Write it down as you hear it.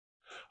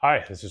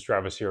Hi, this is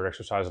Travis here at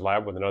Exercise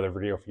Lab with another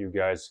video for you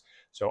guys.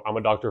 So I'm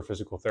a doctor of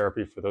physical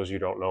therapy, for those of you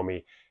who don't know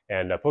me,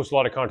 and I post a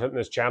lot of content in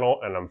this channel,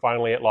 and I'm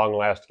finally at long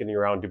last getting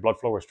around to blood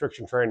flow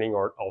restriction training,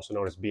 or also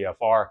known as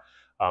BFR.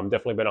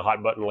 Definitely been a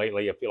hot button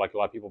lately. I feel like a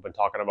lot of people have been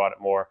talking about it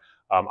more.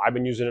 I've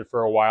been using it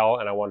for a while,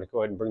 and I wanted to go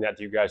ahead and bring that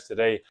to you guys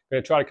today. I'm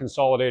going to try to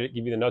consolidate it,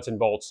 give you the nuts and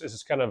bolts. This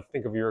is kind of,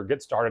 think of your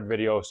get started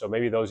video, so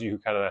maybe those of you who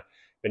kind of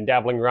been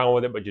dabbling around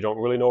with it, but you don't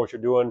really know what you're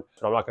doing.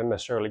 So I'm not going to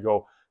necessarily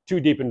go too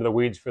deep into the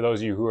weeds for those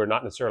of you who are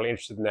not necessarily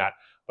interested in that.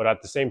 But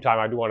at the same time,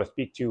 I do want to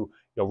speak to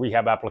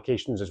rehab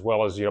applications as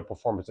well as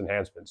performance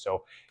enhancement.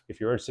 So if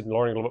you're interested in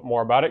learning a little bit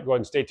more about it, go ahead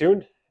and stay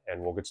tuned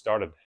and we'll get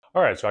started.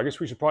 All right, so I guess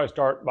we should probably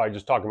start by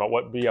just talking about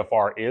what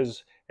BFR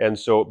is. And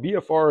so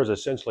BFR is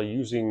essentially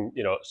using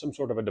some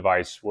sort of a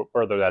device,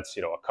 whether that's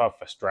a cuff,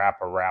 a strap,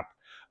 a wrap.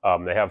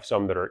 They have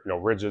some that are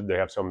rigid. They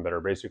have some that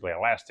are basically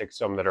elastic.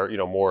 Some that are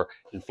more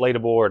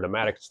inflatable or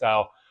pneumatic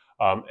style.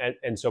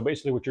 And so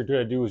basically what you're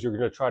going to do is you're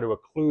going to try to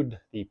occlude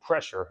the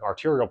pressure,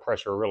 arterial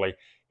pressure really,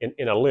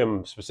 in a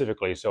limb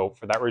specifically. So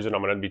for that reason,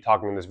 I'm going to be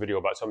talking in this video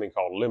about something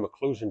called limb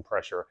occlusion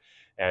pressure.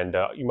 And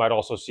you might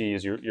also see,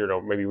 as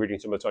you're maybe reading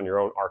some that's on your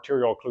own,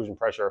 arterial occlusion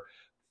pressure.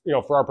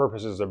 For our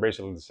purposes, they're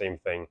basically the same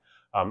thing.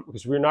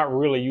 Because we're not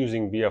really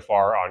using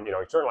BFR on,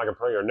 certainly like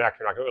put it on your neck,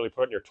 you're not going to really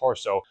put it in your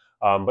torso.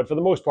 But for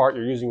the most part,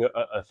 you're using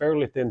a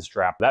fairly thin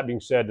strap. That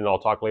being said, and I'll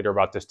talk later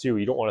about this too,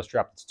 you don't want a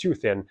strap that's too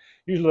thin.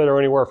 Usually they're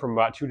anywhere from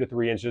about 2 to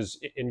 3 inches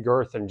in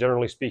girth, and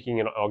generally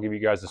speaking, and I'll give you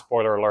guys the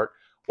spoiler alert,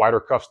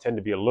 wider cuffs tend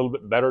to be a little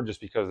bit better just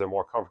because they're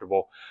more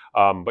comfortable.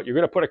 But you're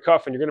going to put a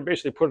cuff and you're going to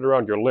basically put it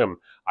around your limb.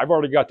 I've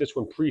already got this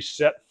one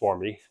preset for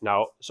me.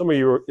 Now, some of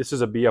you, this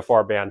is a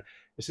BFR band.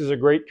 This is a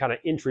great kind of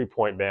entry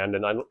point band,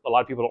 and a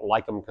lot of people don't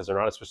like them because they're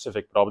not as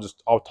specific, but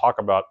I'll talk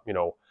about,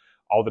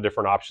 all the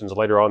different options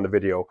later on in the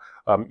video.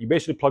 You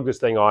basically plug this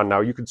thing on.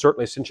 Now, you can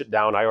certainly cinch it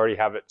down. I already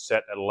have it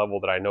set at a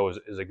level that I know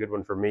is a good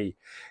one for me.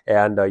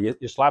 And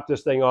you slap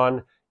this thing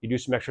on, you do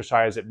some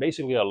exercise at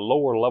basically a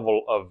lower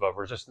level of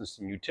resistance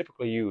than you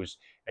typically use,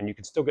 and you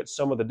can still get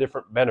some of the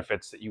different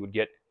benefits that you would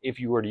get if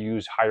you were to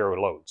use higher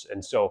loads.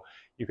 And so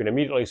you can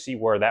immediately see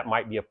where that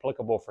might be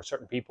applicable for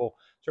certain people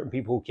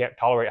who can't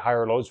tolerate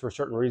higher loads for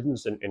certain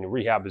reasons, and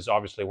rehab is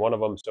obviously one of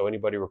them. So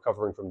anybody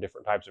recovering from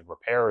different types of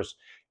repairs,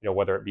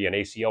 whether it be an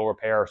ACL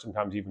repair,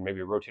 sometimes even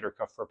maybe a rotator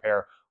cuff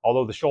repair,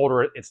 although the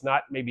shoulder, it's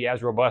not maybe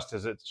as robust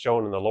as it's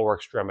shown in the lower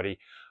extremity.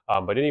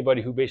 But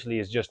anybody who basically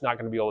is just not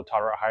going to be able to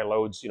tolerate high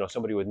loads,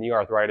 somebody with knee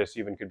arthritis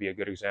even could be a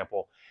good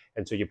example.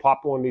 And so you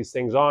pop one of these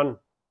things on,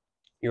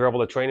 you're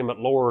able to train them at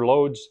lower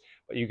loads,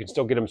 but you can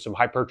still get them some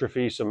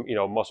hypertrophy, some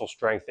muscle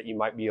strength that you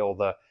might be able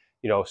to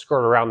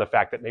skirt around the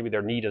fact that maybe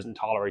their knee doesn't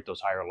tolerate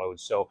those higher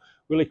loads. So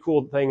really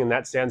cool thing in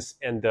that sense.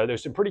 And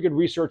there's some pretty good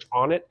research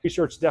on it.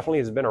 Research definitely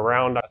has been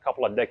around a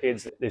couple of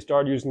decades. They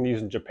started using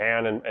these in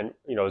Japan, and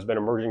there's been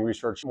emerging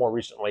research more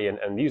recently.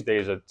 And these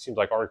days it seems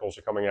like articles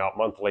are coming out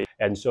monthly.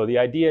 And so the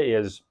idea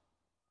is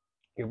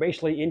you're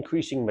basically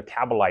increasing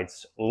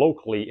metabolites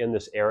locally in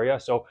this area.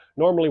 So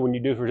normally when you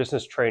do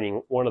resistance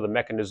training, one of the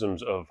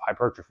mechanisms of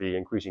hypertrophy,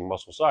 increasing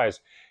muscle size,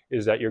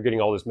 is that you're getting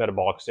all this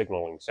metabolic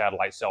signaling,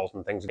 satellite cells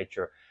and things of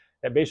nature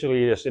that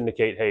basically just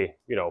indicate, hey,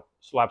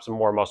 slap some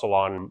more muscle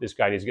on. This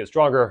guy needs to get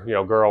stronger,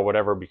 girl,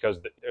 whatever, because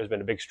there's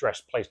been a big stress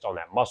placed on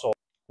that muscle.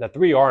 The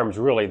 3 arms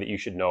really that you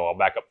should know, I'll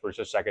back up for just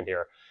a second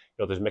here.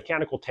 There's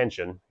mechanical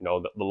tension,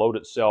 the load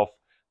itself.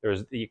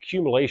 There's the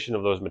accumulation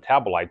of those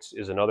metabolites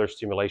is another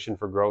stimulation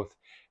for growth.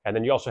 And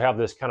then you also have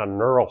this kind of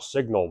neural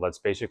signal that's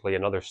basically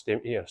another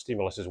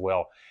stimulus as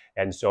well.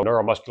 And so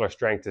neuromuscular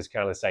strength is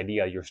kind of this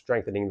idea you're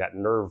strengthening that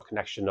nerve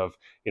connection of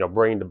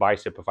brain to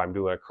bicep if I'm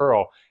doing a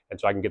curl, and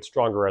so I can get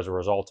stronger as a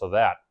result of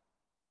that.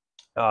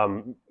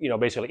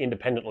 Basically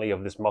independently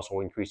of this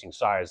muscle increasing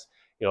size.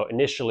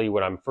 Initially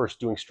when I'm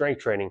first doing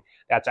strength training,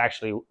 that's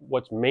actually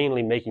what's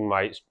mainly making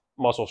my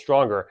muscle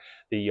stronger.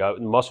 The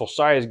muscle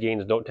size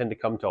gains don't tend to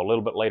come till a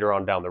little bit later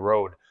on down the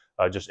road.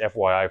 Just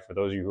FYI for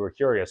those of you who are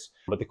curious.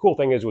 But the cool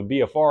thing is with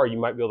BFR, you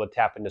might be able to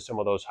tap into some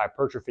of those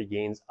hypertrophy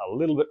gains a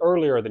little bit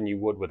earlier than you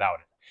would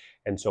without it.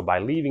 And so by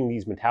leaving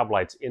these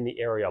metabolites in the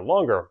area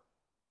longer,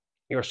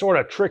 you're sort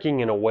of tricking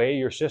in a way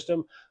your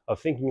system of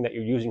thinking that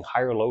you're using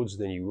higher loads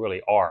than you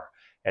really are.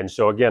 And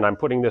so again, I'm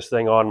putting this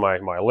thing on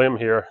my limb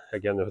here.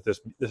 Again, this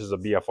is a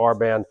BFR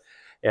band.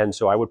 And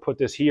so I would put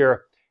this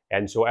here.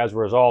 And so as a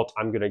result,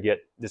 I'm going to get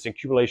this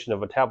accumulation of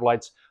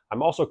metabolites.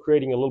 I'm also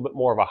creating a little bit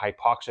more of a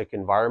hypoxic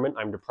environment.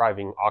 I'm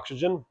depriving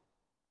oxygen.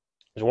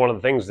 It's one of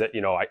the things that,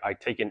 I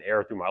take in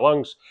air through my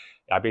lungs.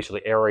 I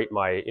basically aerate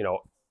my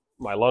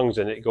lungs,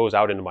 and it goes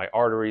out into my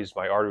arteries.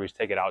 My arteries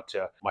take it out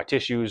to my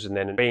tissues, and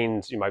then in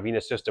veins, my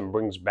venous system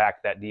brings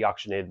back that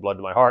deoxygenated blood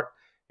to my heart,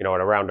 and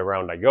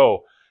around I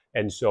go.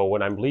 And so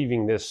when I'm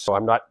leaving this, so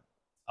I'm not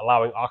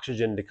allowing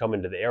oxygen to come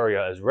into the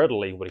area as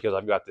readily because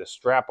I've got this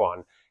strap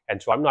on.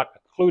 And so I'm not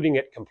occluding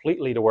it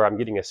completely to where I'm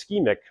getting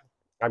ischemic.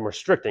 I'm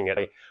restricting it.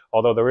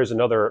 Although there is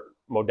another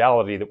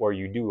modality where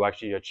you do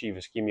actually achieve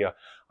ischemia.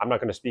 I'm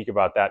not going to speak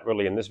about that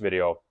really in this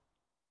video.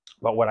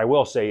 But what I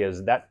will say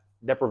is that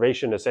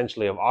deprivation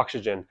essentially of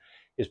oxygen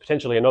is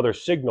potentially another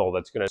signal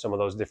that's going to some of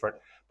those different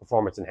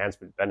performance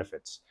enhancement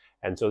benefits.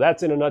 And so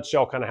that's in a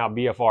nutshell kind of how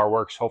BFR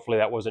works. Hopefully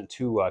that wasn't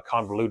too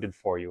convoluted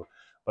for you.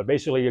 But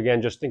basically,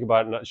 again, just think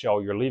about it in a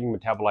nutshell. You're leaving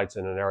metabolites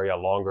in an area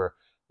longer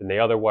than they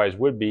otherwise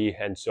would be.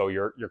 And so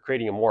you're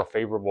creating a more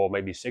favorable,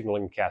 maybe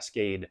signaling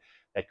cascade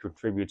that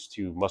contributes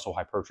to muscle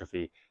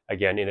hypertrophy,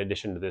 again, in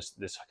addition to this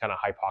kind of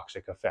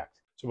hypoxic effect.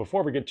 So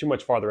before we get too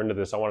much farther into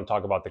this, I want to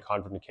talk about the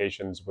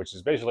contraindications, which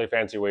is basically a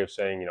fancy way of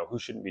saying, who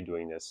shouldn't be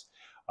doing this.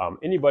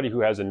 Anybody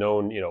who has a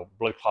known,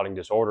 blood clotting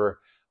disorder,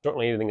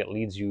 certainly anything that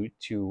leads you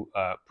to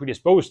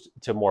predisposed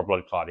to more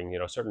blood clotting,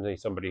 certainly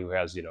somebody who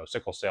has,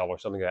 sickle cell or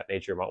something of that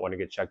nature might want to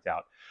get checked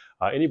out.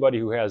 Anybody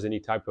who has any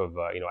type of,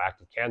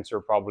 active cancer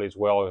probably as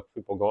well, if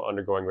people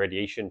undergoing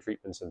radiation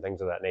treatments and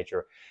things of that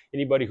nature.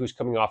 Anybody who's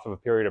coming off of a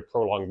period of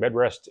prolonged bed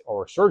rest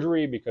or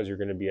surgery, because you're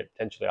going to be at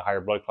potentially a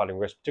higher blood clotting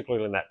risk,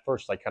 particularly in that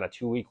first kind of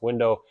 2-week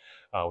window,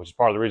 which is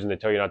part of the reason they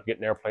tell you not to get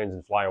in airplanes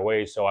and fly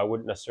away. So I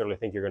wouldn't necessarily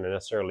think you're going to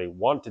necessarily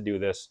want to do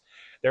this.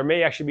 There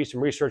may actually be some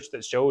research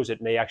that shows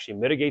it may actually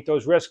mitigate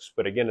those risks,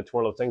 but again, it's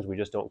one of those things we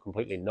just don't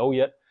completely know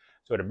yet.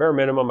 So at a bare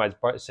minimum, I'd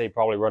say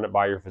probably run it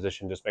by your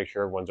physician, just make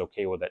sure everyone's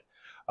okay with it.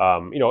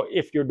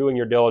 If you're doing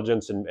your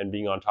diligence and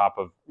being on top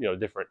of,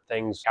 different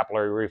things,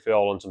 capillary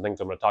refill and some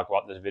things I'm going to talk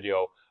about in this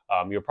video,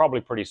 you're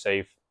probably pretty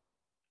safe.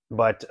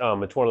 But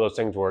it's one of those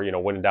things where,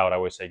 when in doubt, I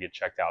always say get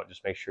checked out.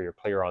 Just make sure you're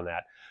clear on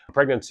that.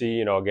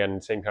 Pregnancy,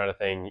 again, same kind of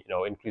thing,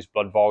 increased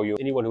blood volume.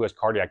 Anyone who has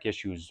cardiac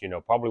issues,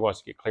 probably wants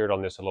to get cleared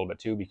on this a little bit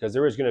too, because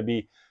there is going to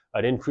be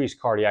an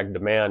increased cardiac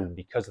demand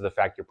because of the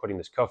fact you're putting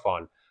this cuff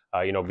on.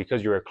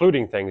 Because you're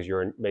occluding things,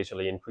 you're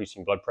basically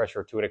increasing blood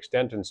pressure to an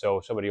extent. And so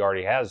if somebody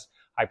already has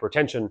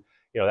hypertension,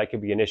 that could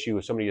be an issue.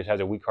 If somebody just has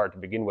a weak heart to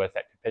begin with,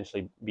 that could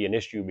potentially be an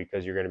issue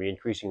because you're going to be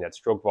increasing that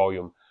stroke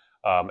volume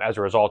as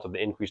a result of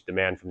the increased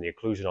demand from the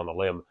occlusion on the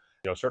limb.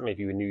 Certainly if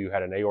you knew you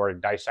had an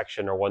aortic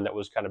dissection or one that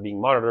was kind of being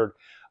monitored,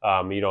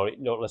 you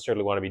don't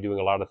necessarily want to be doing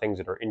a lot of things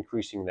that are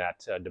increasing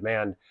that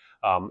demand.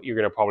 You're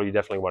going to probably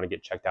definitely want to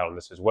get checked out on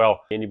this as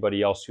well.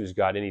 Anybody else who's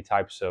got any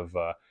types of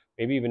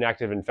maybe even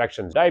active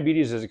infections.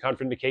 Diabetes is a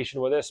contraindication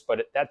with this,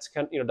 but that's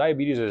kind of,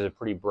 diabetes is a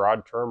pretty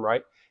broad term,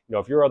 right?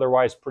 If you're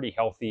otherwise pretty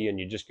healthy and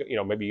you just,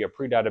 maybe you're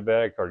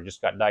pre-diabetic or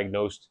just got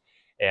diagnosed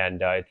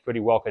and it's pretty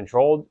well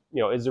controlled,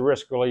 is the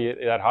risk really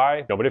that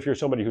high? No, but if you're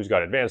somebody who's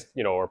got advanced,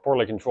 or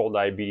poorly controlled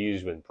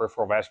diabetes with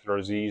peripheral vascular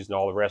disease and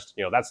all the rest,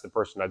 that's the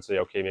person I'd say,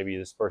 okay, maybe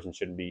this person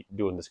shouldn't be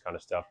doing this kind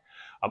of stuff.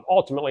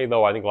 Ultimately,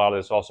 though, I think a lot of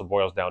this also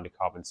boils down to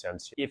common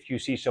sense. If you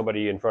see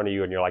somebody in front of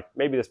you and you're like,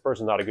 maybe this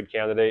person's not a good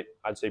candidate,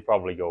 I'd say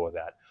probably go with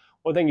that.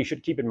 One thing you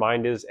should keep in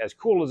mind is, as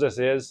cool as this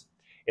is,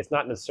 it's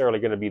not necessarily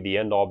going to be the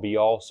end-all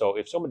be-all. So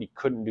if somebody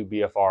couldn't do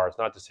BFR, it's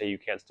not to say you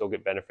can't still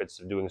get benefits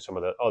of doing some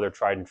of the other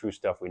tried and true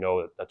stuff we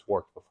know that's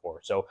worked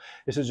before. So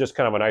this is just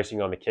kind of an icing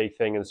on the cake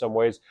thing in some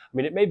ways. I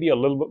mean, it may be a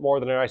little bit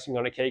more than an icing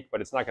on a cake, but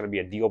it's not going to be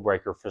a deal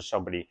breaker for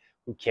somebody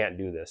who can't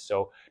do this.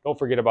 So don't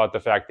forget about the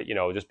fact that,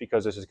 just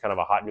because this is kind of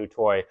a hot new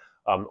toy,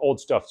 old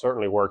stuff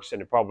certainly works,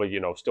 and it probably,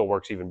 still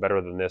works even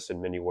better than this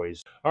in many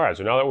ways. All right,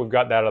 so now that we've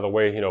got that out of the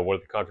way, what are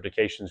the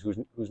contraindications,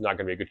 who's not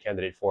going to be a good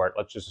candidate for it?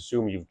 Let's just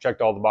assume you've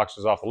checked all the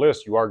boxes off the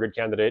list, you are a good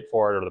candidate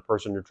for it, or the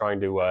person you're trying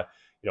to,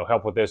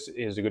 help with this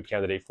is a good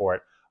candidate for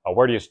it.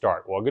 Where do you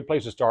start? Well, a good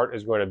place to start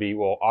is going to be,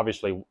 well,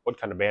 obviously, what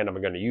kind of band am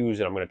I going to use?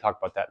 And I'm going to talk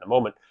about that in a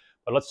moment.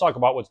 But let's talk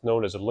about what's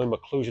known as a limb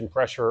occlusion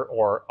pressure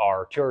or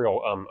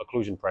arterial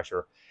occlusion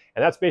pressure.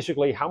 And that's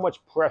basically how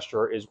much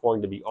pressure is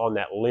going to be on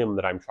that limb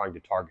that I'm trying to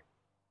target.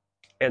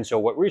 And so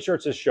what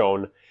research has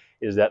shown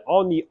is that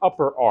on the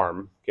upper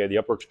arm, okay, the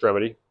upper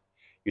extremity,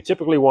 you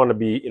typically want to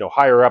be,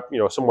 higher up,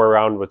 somewhere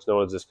around what's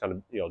known as this kind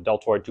of,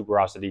 deltoid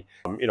tuberosity.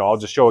 I'll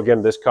just show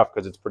again this cuff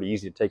because it's pretty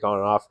easy to take on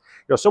and off.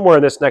 Somewhere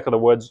in this neck of the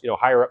woods,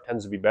 higher up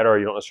tends to be better.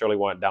 You don't necessarily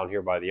want it down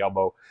here by the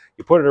elbow.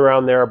 You put it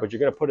around there, but you're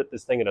going to put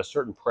this thing at a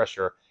certain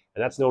pressure,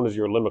 and that's known as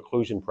your limb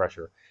occlusion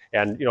pressure.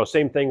 And,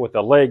 same thing with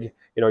the leg.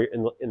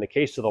 In the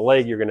case of the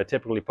leg, you're going to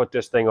typically put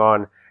this thing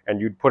on,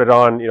 and you'd put it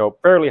on,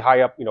 fairly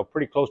high up,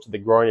 pretty close to the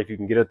groin if you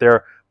can get it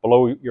there,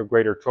 below your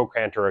greater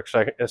trochanter,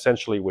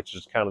 essentially, which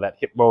is kind of that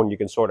hip bone you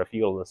can sort of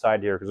feel on the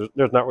side here, because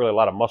there's not really a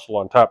lot of muscle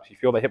on top. If you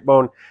feel the hip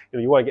bone,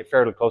 you want to get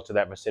fairly close to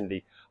that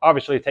vicinity.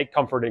 Obviously, take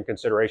comfort in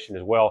consideration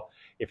as well.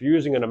 If you're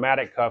using a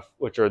pneumatic cuff,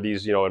 which are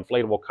these,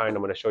 inflatable kind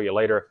I'm going to show you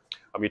later,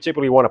 you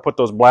typically want to put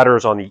those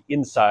bladders on the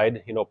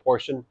inside,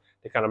 portion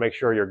to kind of make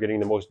sure you're getting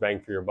the most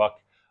bang for your buck.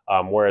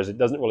 Whereas it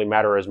doesn't really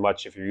matter as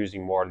much if you're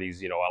using more of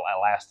these,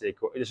 elastic.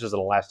 This is an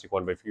elastic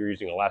one, but if you're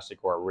using elastic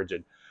or a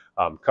rigid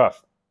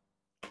cuff.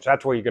 So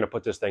that's where you're going to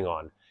put this thing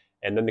on.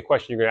 And then the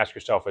question you're going to ask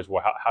yourself is,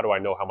 well, how do I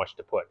know how much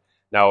to put?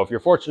 Now, if you're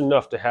fortunate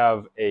enough to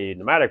have a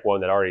pneumatic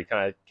one that already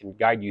kind of can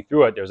guide you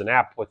through it, there's an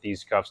app with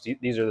these cuffs.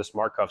 These are the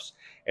smart cuffs,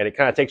 and it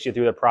kind of takes you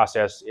through the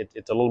process.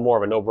 It's a little more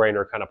of a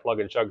no-brainer kind of plug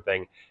and chug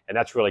thing, and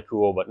that's really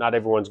cool, but not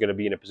everyone's going to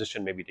be in a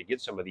position maybe to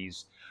get some of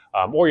these,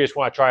 or you just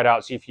want to try it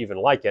out, see if you even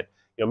like it.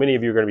 Many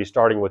of you are going to be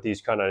starting with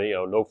these kind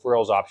of, no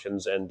frills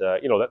options, and,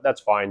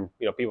 that's fine.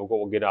 People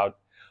will get out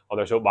on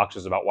their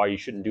soapboxes about why you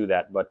shouldn't do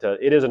that. But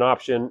it is an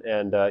option,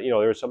 and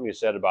there's something you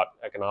said about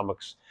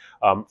economics.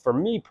 For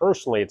me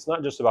personally, it's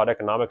not just about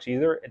economics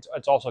either.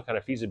 It's also kind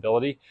of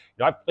feasibility.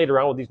 I've played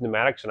around with these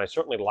pneumatics, and I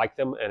certainly like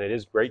them, and it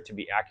is great to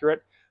be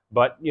accurate.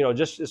 But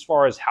just as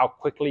far as how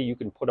quickly you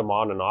can put them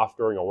on and off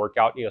during a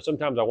workout,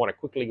 sometimes I want to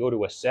quickly go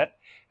to a set,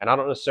 and I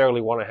don't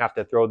necessarily want to have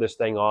to throw this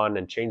thing on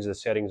and change the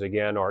settings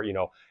again, or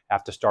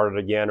have to start it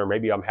again, or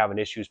maybe I'm having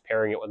issues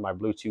pairing it with my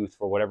Bluetooth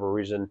for whatever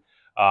reason.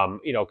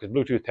 Because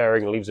Bluetooth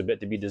pairing leaves a bit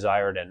to be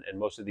desired, and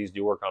most of these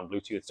do work on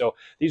Bluetooth. So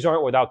these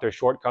aren't without their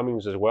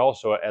shortcomings as well.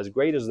 So as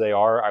great as they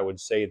are, I would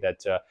say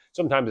that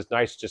sometimes it's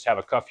nice to just have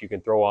a cuff you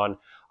can throw on.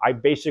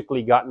 I've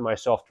basically gotten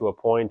myself to a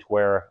point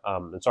where,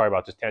 and sorry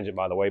about this tangent,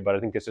 by the way, but I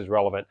think this is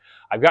relevant.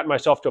 I've gotten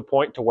myself to a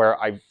point to where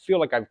I feel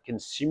like I can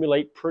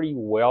simulate pretty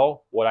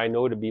well what I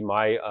know to be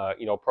my,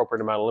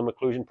 appropriate amount of limb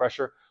occlusion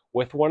pressure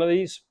with one of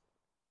these.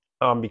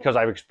 Because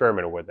I've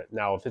experimented with it.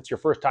 Now, if it's your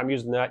first time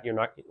using that, you're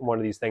not one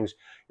of these things,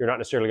 you're not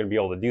necessarily going to be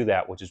able to do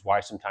that, which is why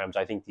sometimes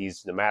I think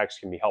these pneumatics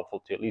can be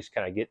helpful to at least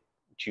kind of get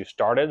you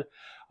started.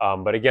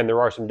 But again,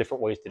 there are some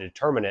different ways to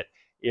determine it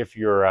if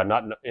you're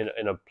not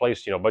in a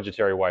place,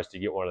 budgetary wise, to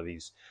get one of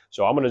these.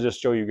 So I'm going to just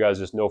show you guys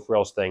this no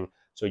frills thing.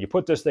 So you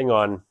put this thing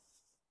on,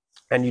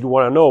 and you'd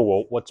want to know,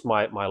 well, what's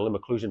my limb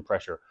occlusion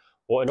pressure?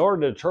 Well, in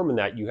order to determine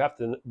that, you have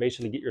to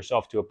basically get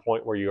yourself to a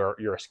point where you're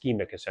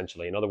ischemic,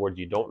 essentially. In other words,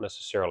 you don't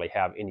necessarily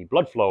have any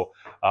blood flow,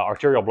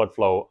 arterial blood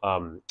flow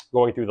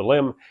going through the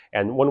limb.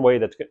 And one way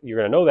that you're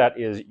going to know that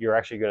is you're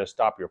actually going to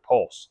stop your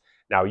pulse.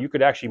 Now, you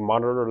could actually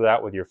monitor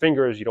that with your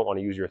fingers. You don't want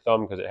to use your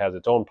thumb because it has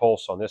its own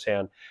pulse on this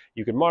hand.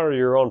 You can monitor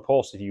your own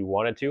pulse if you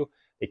wanted to.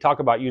 They talk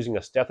about using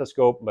a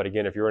stethoscope, but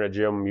again, if you're in a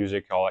gym,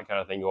 music, all that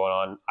kind of thing going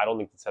on, I don't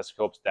think the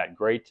stethoscope's that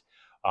great.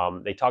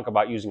 They talk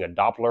about using a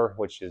Doppler,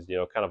 which is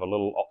kind of a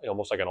little,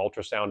 almost like an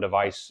ultrasound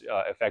device,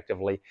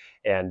 effectively,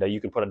 and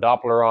you can put a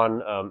Doppler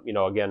on.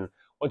 Again,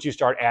 once you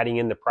start adding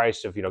in the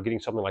price of getting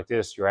something like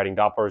this, you're adding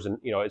Dopplers, and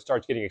it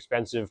starts getting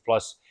expensive.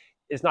 Plus,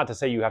 it's not to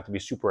say you have to be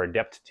super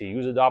adept to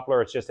use a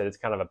Doppler. It's just that it's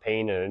kind of a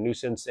pain and a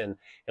nuisance. And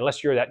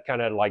unless you're that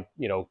kind of like,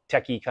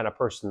 techie kind of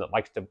person that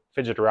likes to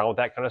fidget around with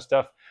that kind of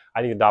stuff,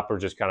 I think a Doppler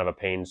is just kind of a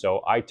pain.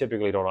 So I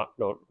typically don't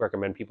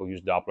recommend people use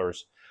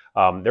Dopplers.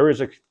 There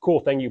is a cool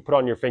thing you put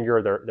on your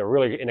finger. They're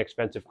really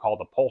inexpensive, called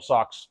the pulse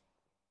ox.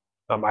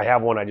 I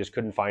have one. I just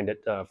couldn't find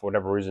it for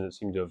whatever reason. It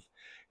seemed to have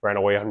ran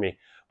away on me.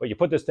 But you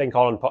put this thing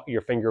on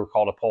your finger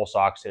called a pulse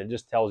ox, and it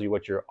just tells you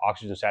what your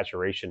oxygen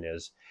saturation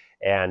is.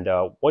 And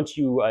once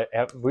you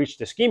have reached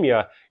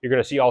ischemia, you're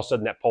going to see all of a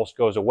sudden that pulse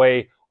goes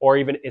away, or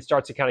even it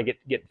starts to kind of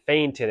get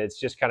faint, and it's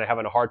just kind of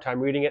having a hard time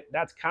reading it.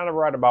 That's kind of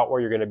right about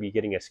where you're going to be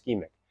getting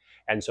ischemic.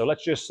 And so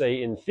let's just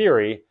say, in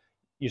theory,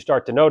 you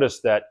start to notice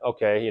that,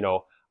 okay,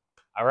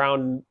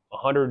 around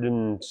 100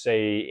 and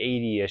say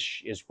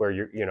 80-ish is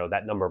where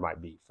that number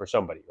might be for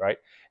somebody, right?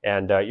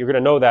 And you're going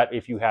to know that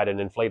if you had an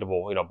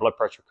inflatable, blood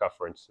pressure cuff,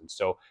 for instance.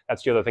 So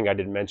that's the other thing I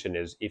didn't mention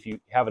is if you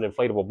have an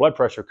inflatable blood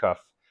pressure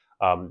cuff,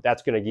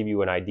 that's going to give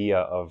you an idea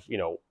of,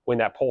 when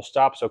that pulse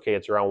stops. Okay,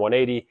 it's around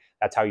 180.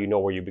 That's how you know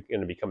where you're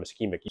going to become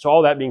ischemic. So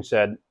all that being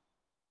said,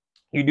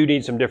 you do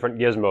need some different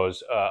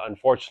gizmos,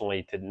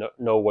 unfortunately, to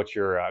know what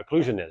your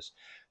occlusion is.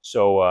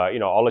 So,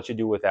 I'll let you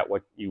do with that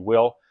what you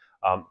will.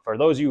 For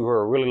those of you who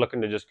are really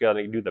looking to just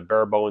do the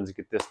bare bones,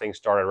 get this thing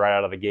started right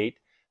out of the gate,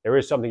 there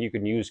is something you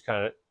can use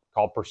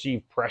called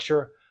perceived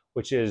pressure,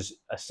 which is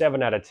a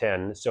 7 out of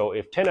 10. So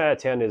if 10 out of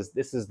 10 is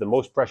this is the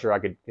most pressure I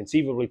could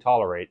conceivably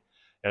tolerate,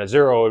 and a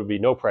 0 would be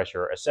no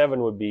pressure, a 7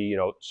 would be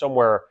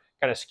somewhere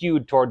kind of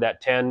skewed toward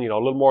that 10, a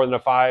little more than a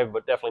 5,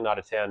 but definitely not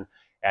a 10.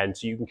 And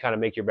so you can kind of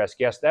make your best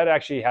guess. That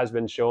actually has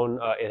been shown,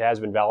 it has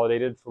been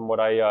validated from what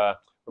I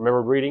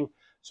remember reading.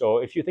 So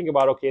if you think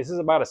about, okay, this is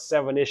about a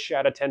 7-ish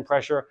out of 10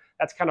 pressure,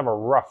 that's kind of a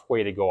rough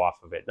way to go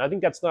off of it. And I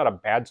think that's not a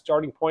bad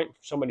starting point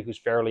for somebody who's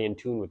fairly in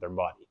tune with their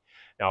body.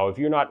 Now, if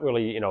you're not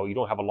really, you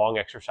don't have a long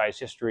exercise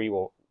history,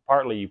 well,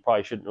 partly you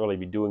probably shouldn't really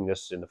be doing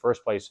this in the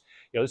first place.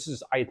 This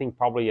is, I think,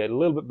 probably a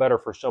little bit better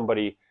for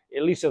somebody,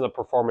 at least in the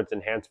performance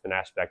enhancement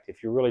aspect.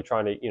 If you're really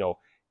trying to,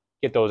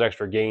 get those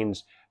extra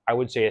gains, I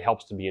would say it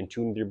helps to be in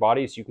tune with your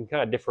body, so you can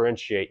kind of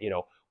differentiate,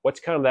 what's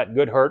kind of that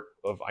good hurt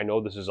of, I know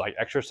this is like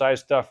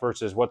exercise stuff,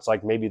 versus what's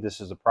like maybe this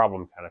is a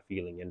problem kind of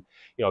feeling. And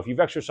if you've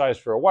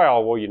exercised for a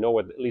while, well, you know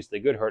what at least the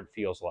good hurt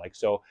feels like.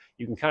 So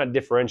you can kind of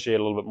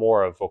differentiate a little bit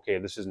more of, okay,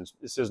 this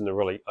isn't a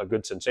really a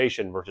good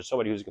sensation, versus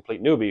somebody who's a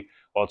complete newbie.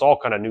 Well, it's all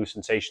kind of new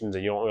sensations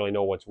and you don't really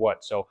know what's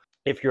what. So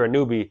if you're a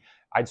newbie,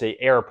 I'd say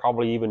err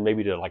probably even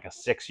maybe to like a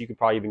 6. You could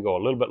probably even go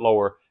a little bit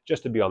lower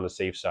just to be on the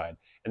safe side.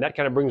 And that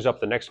kind of brings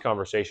up the next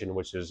conversation,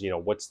 which is,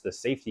 what's the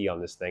safety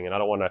on this thing? And I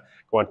don't want to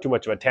go on too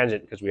much of a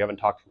tangent because we haven't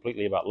talked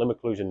completely about limb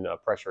occlusion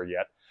pressure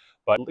yet.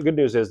 But the good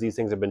news is these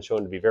things have been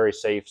shown to be very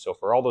safe. So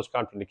for all those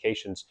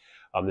contraindications,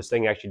 this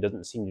thing actually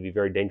doesn't seem to be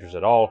very dangerous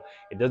at all.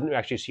 It doesn't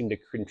actually seem to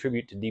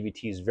contribute to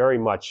DVTs very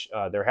much.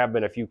 There have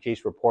been a few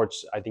case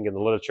reports, I think, in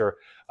the literature.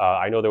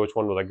 I know there was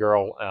one with a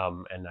girl,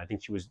 and I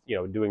think she was,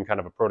 doing kind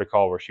of a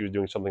protocol where she was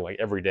doing something like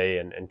every day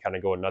and kind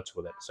of going nuts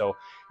with it. So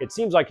it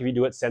seems like if you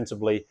do it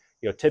sensibly,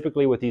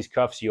 typically with these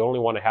cuffs, you only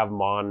want to have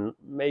them on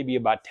maybe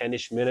about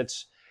 10-ish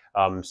minutes.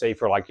 Say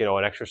for like,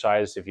 an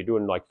exercise, if you're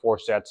doing like 4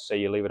 sets, say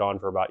you leave it on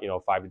for about,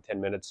 5 to 10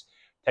 minutes,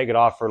 take it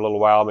off for a little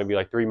while, maybe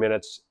like 3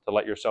 minutes to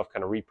let yourself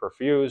kind of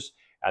reperfuse.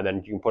 And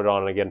then you can put it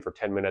on again for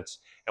 10 minutes.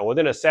 And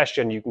within a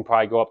session, you can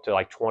probably go up to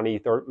like 20,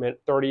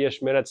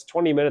 30-ish minutes.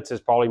 20 minutes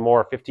is probably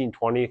more. 15,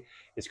 20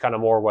 is kind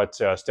of more what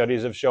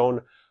studies have shown.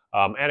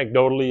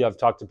 Anecdotally, I've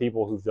talked to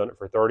people who've done it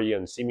for 30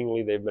 and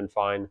seemingly they've been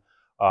fine.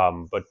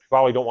 But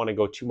probably don't want to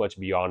go too much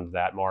beyond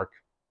that mark.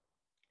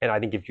 And I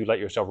think if you let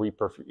yourself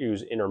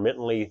reperfuse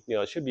intermittently,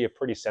 it should be a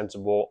pretty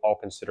sensible, all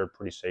considered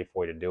pretty safe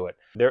way to do it.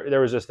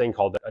 There was this thing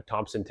called a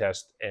Thompson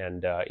test,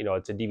 and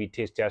it's a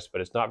DVT test, but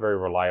it's not very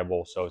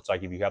reliable. So it's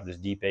like if you have this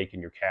deep ache in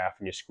your calf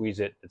and you squeeze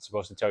it, it's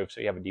supposed to tell you if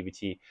you have a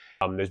DVT.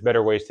 There's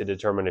better ways to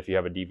determine if you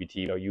have a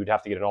DVT. You'd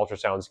have to get an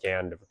ultrasound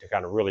scan to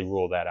kind of really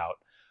rule that out.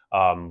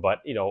 But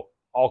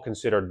all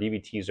considered,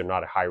 DVTs are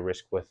not a high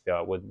risk with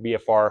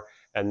BFR,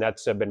 and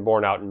that's been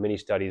borne out in many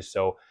studies.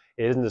 So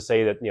it isn't to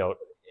say that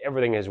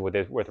everything is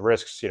with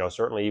risks.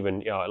 Certainly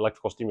even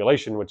electrical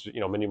stimulation, which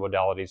many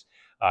modalities.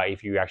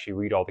 If you actually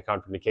read all the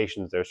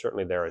contraindications, they're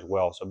certainly there as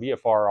well. So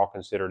BFR, all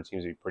considered,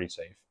 seems to be pretty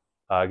safe.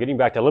 Getting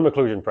back to limb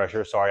occlusion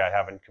pressure. Sorry, I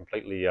haven't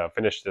completely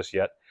finished this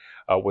yet.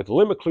 With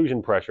limb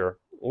occlusion pressure,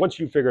 once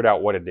you've figured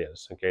out what it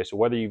is, okay, so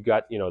whether you've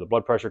got the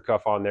blood pressure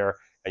cuff on there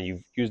and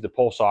you've used the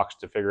pulse ox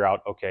to figure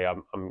out, okay,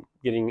 I'm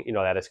getting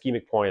that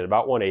ischemic point at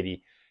about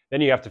 180. Then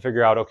you have to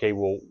figure out, okay,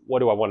 well, what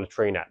do I want to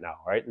train at now,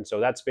 right? And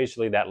so that's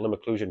basically that limb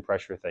occlusion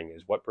pressure thing,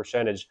 is what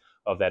percentage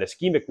of that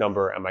ischemic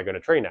number am I going to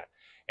train at?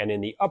 And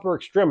in the upper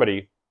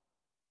extremity,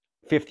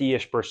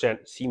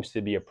 50-ish% seems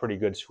to be a pretty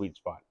good sweet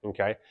spot,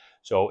 okay?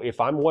 So if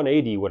I'm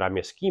 180 when I'm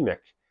ischemic,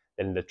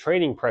 then the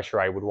training pressure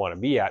I would want to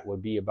be at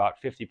would be about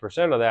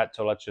 50% of that,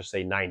 so let's just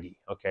say 90,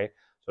 okay?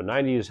 So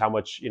 90 is how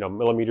much,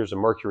 millimeters of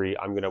mercury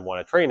I'm going to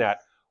want to train at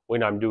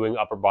when I'm doing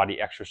upper body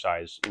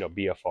exercise,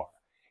 BFR.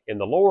 In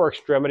the lower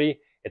extremity,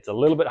 it's a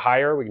little bit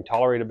higher. We can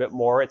tolerate a bit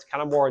more. It's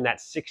kind of more in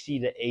that 60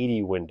 to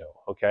 80 window,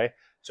 okay?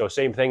 So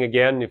same thing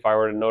again, if I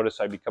were to notice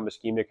I become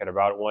ischemic at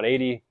about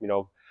 180,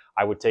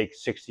 I would take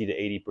 60 to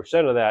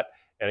 80% of that.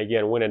 And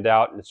again, when in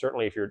doubt, and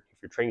certainly if you're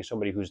training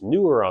somebody who's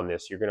newer on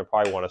this, you're going to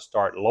probably want to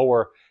start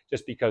lower,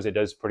 just because it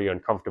is pretty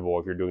uncomfortable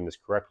if you're doing this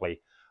correctly.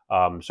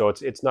 So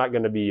it's not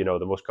going to be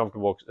the most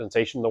comfortable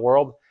sensation in the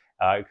world,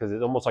 because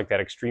it's almost like that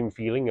extreme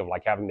feeling of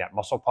like having that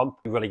muscle pump.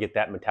 You really get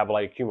that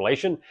metabolite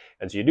accumulation,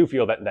 and so you do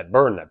feel that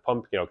burn, that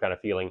pump, kind of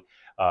feeling,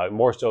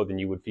 more so than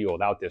you would feel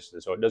without this.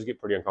 And so it does get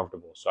pretty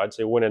uncomfortable. So I'd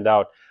say when in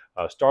doubt,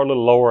 start a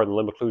little lower in the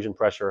limb occlusion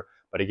pressure,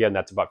 but again,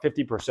 that's about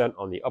 50%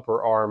 on the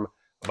upper arm,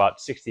 about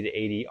 60 to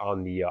 80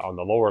 on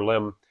the lower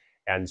limb,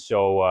 and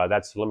so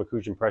that's the limb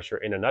occlusion pressure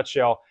in a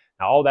nutshell.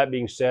 Now, all that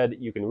being said,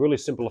 you can really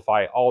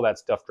simplify all that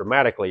stuff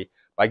dramatically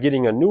by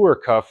getting a newer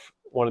cuff,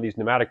 one of these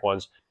pneumatic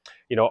ones.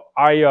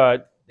 I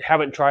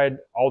haven't tried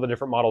all the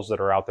different models that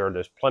are out there.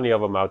 There's plenty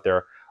of them out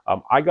there.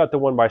 I got the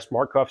one by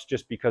Smart Cuffs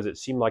just because it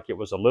seemed like it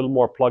was a little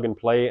more plug and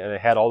play, and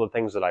it had all the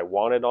things that I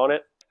wanted on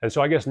it. And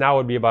so I guess now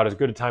would be about as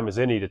good a time as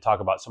any to talk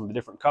about some of the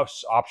different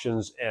cuffs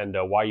options and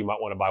why you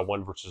might want to buy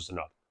one versus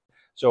another.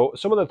 So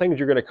some of the things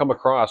you're going to come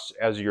across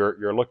as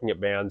you're looking at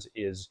bands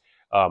is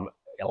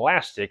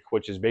elastic,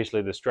 which is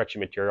basically the stretchy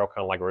material,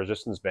 kind of like a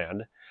resistance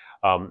band.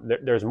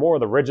 There's more of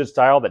the rigid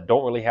style that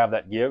don't really have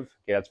that give.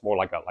 Okay, that's more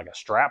like a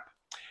strap.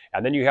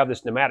 And then you have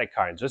this pneumatic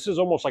kind. So this is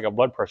almost like a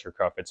blood pressure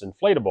cuff. It's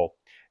inflatable.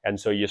 And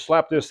so you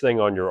slap this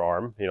thing on your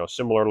arm,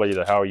 similarly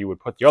to how you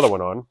would put the other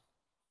one on.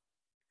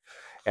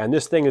 And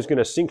this thing is going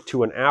to sync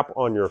to an app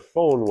on your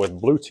phone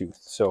with Bluetooth.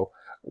 So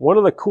one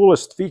of the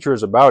coolest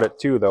features about it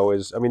too, though,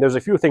 is, there's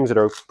a few things that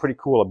are pretty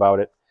cool about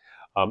it.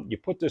 You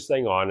put this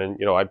thing on, and,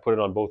 I'd put it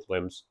on both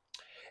limbs.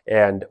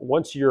 And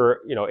once you're,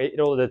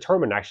 it'll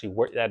determine actually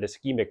where that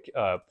ischemic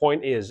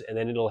point is, and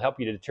then it'll help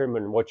you to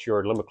determine what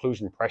your limb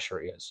occlusion pressure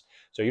is.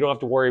 So you don't have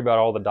to worry about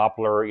all the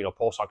Doppler,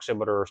 pulse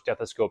oximeter,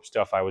 stethoscope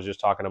stuff I was just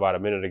talking about a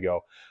minute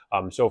ago.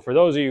 So for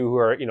those of you who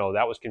are,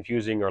 that was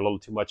confusing or a little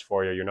too much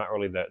for you, you're not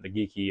really the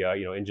geeky,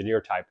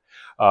 engineer type,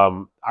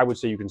 I would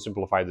say you can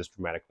simplify this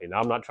dramatically. Now,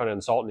 I'm not trying to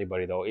insult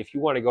anybody, though. If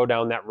you want to go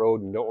down that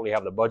road and don't really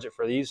have the budget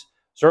for these,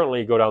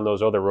 certainly go down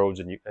those other roads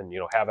and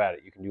have at it.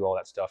 You can do all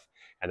that stuff,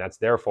 and that's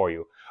there for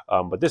you.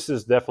 But this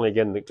is definitely,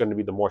 again, going to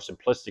be the more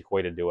simplistic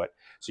way to do it.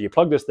 So you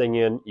plug this thing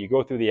in, you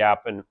go through the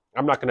app, and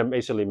I'm not going to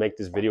basically make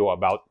this video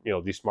about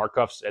these smart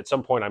cuffs. At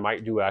some point, I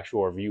might do an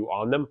actual review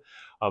on them.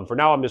 For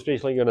now, I'm just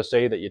basically going to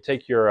say that you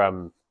take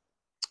your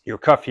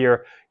cuff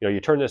here,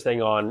 you turn this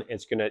thing on,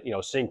 it's going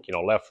to sync,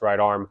 left, right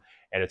arm,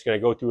 and it's going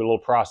to go through a little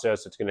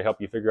process. It's going to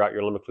help you figure out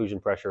your limb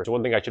occlusion pressure. So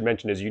one thing I should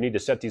mention is you need to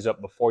set these up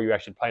before you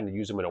actually plan to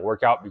use them in a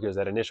workout, because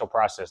that initial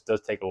process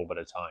does take a little bit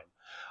of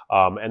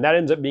time. And that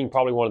ends up being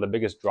probably one of the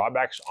biggest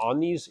drawbacks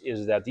on these,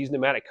 is that these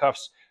pneumatic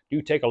cuffs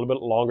do take a little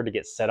bit longer to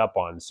get set up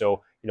on.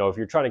 So, if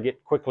you're trying to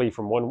get quickly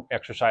from one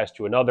exercise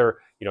to another,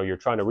 you're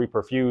trying to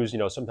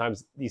reperfuse,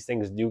 sometimes these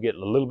things do get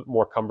a little bit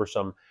more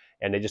cumbersome,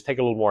 and they just take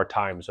a little more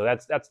time. So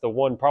that's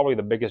probably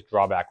the biggest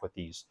drawback with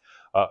these.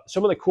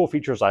 Some of the cool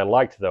features I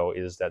liked, though,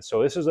 is that,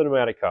 so this is a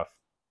pneumatic cuff.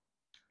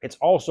 It's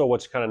also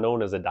what's kind of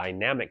known as a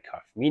dynamic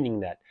cuff, meaning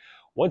that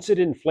once it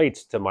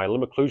inflates to my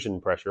limb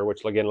occlusion pressure,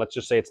 which again, let's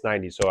just say it's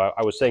 90. So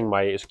I was saying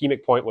my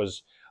ischemic point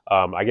was,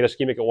 I get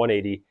ischemic at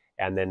 180,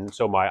 and then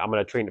so I'm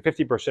going to train at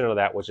 50% of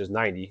that, which is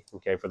 90.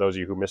 Okay, for those of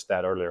you who missed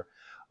that earlier.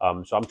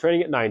 So I'm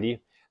training at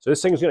 90. So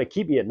this thing is going to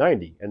keep me at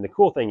 90. And the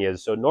cool thing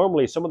is, so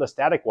normally some of the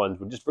static ones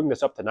would just bring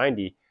this up to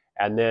 90,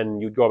 and then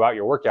you'd go about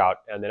your workout.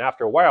 And then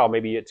after a while,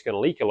 maybe it's going to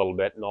leak a little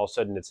bit, and all of a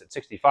sudden it's at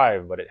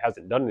 65, but it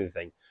hasn't done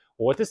anything.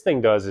 Well, what this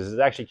thing does is it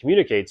actually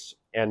communicates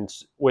and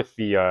with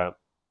the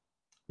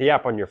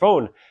app on your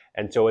phone,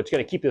 and so it's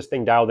going to keep this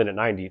thing dialed in at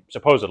 90,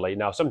 supposedly.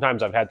 Now,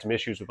 sometimes I've had some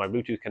issues with my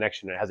Bluetooth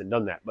connection and it hasn't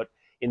done that, but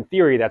in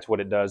theory, that's what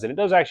it does, and it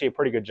does actually a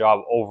pretty good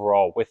job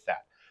overall with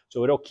that.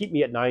 So it'll keep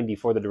me at 90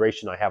 for the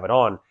duration I have it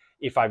on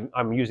if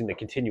I'm using the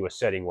continuous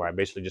setting where I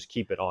basically just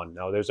keep it on.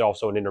 Now, there's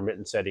also an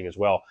intermittent setting as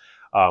well,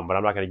 but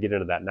I'm not going to get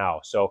into that now.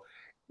 So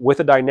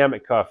with a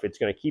dynamic cuff, it's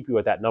going to keep you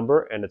at that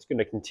number, and it's going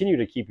to continue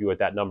to keep you at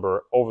that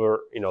number over,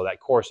 that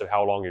course of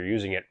how long you're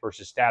using it,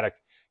 versus static.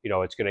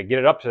 It's going to get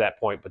it up to that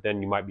point, but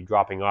then you might be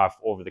dropping off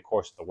over the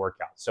course of the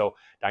workout. So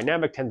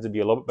dynamic tends to be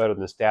a little bit better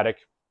than static.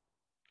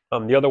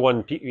 The other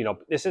one,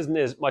 this isn't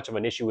as much of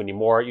an issue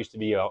anymore. It used to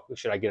be,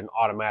 should I get an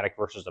automatic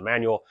versus a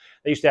manual?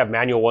 They used to have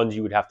manual ones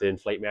you would have to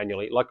inflate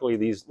manually. Luckily,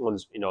 these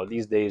ones,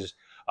 these days,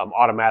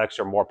 automatics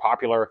are more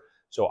popular.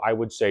 So I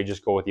would say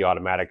just go with the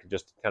automatic. It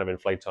just kind of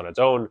inflates on its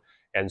own.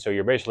 And so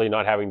you're basically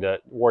not having to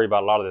worry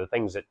about a lot of the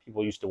things that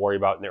people used to worry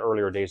about in the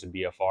earlier days of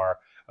BFR.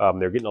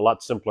 They're getting a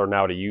lot simpler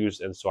now to use.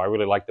 And so I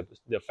really like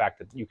the fact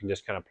that you can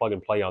just kind of plug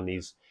and play on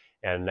these.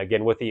 And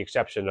again, with the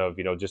exception of,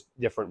 just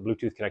different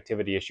Bluetooth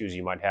connectivity issues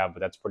you might have, but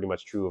that's pretty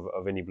much true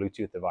of any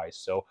Bluetooth device.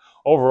 So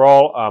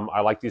overall,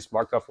 I like these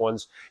smart cuff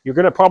ones. You're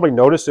going to probably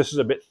notice this is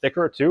a bit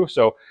thicker too.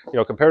 So,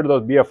 compared to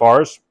those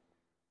BFRs,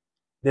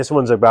 this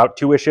one's about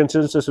 2-ish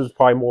inches. This is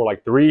probably more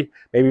like 3,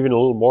 maybe even a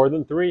little more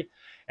than 3.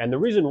 And the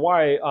reason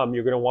why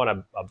you're going to want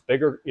a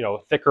bigger,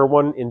 thicker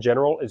one in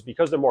general is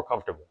because they're more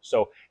comfortable.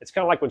 So it's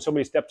kind of like when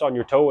somebody steps on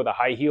your toe with a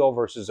high heel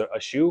versus a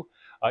shoe.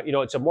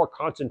 It's a more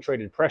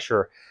concentrated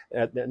pressure,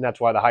 and that's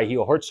why the high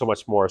heel hurts so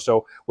much more.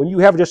 So when you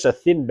have just a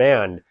thin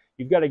band,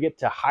 you've got to get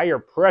to higher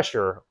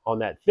pressure on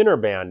that thinner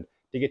band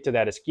to get to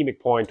that ischemic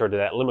point or to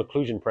that limb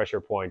occlusion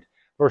pressure point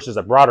versus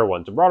a broader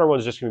one. The broader one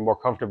is just going to be more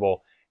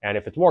comfortable. And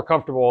if it's more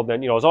comfortable,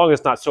 then, as long as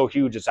it's not so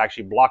huge, it's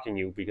actually blocking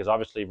you, because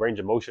obviously range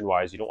of motion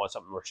wise, you don't want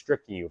something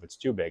restricting you if it's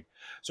too big.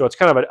 So it's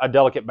kind of a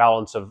delicate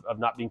balance of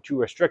not being too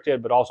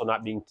restricted, but also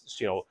not being,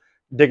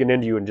 digging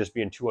into you and just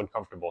being too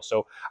uncomfortable.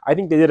 So I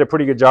think they did a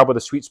pretty good job with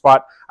the sweet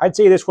spot. I'd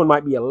say this one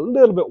might be a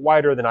little bit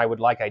wider than I would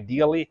like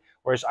ideally,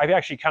 whereas I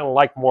actually kind of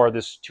like more of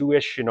this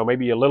 2-ish,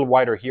 maybe a little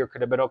wider here could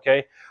have been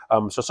okay.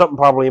 So something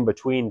probably in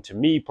between, to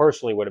me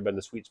personally, would have been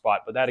the sweet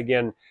spot. But that,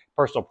 again,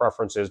 personal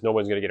preferences. No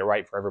one's going to get it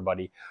right for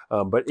everybody.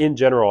 But in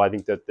general, I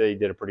think that they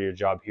did a pretty good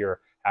job here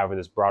having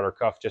this broader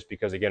cuff, just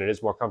because, again, it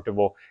is more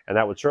comfortable, and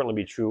that would certainly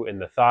be true in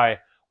the thigh.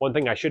 One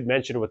thing I should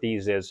mention with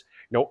these is,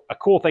 a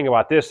cool thing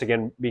about this,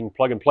 again, being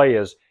plug and play,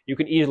 is you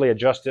can easily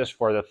adjust this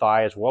for the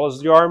thigh as well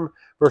as the arm,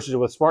 versus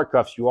with smart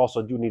cuffs, you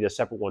also do need a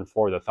separate one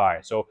for the thigh.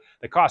 So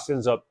the cost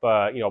ends up,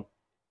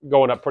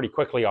 going up pretty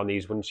quickly on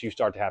these once you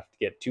start to have to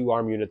get 2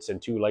 arm units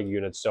and 2 leg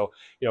units. So,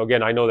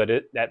 again, I know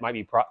that that might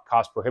be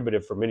cost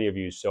prohibitive for many of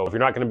you. So if you're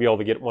not going to be able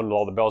to get one with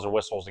all the bells and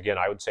whistles, again,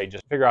 I would say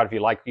just figure out if you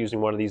like using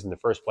one of these in the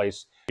first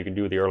place. You can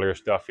do the earlier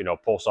stuff,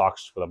 pull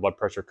socks with a blood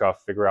pressure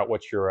cuff, figure out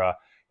what your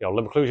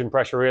limb occlusion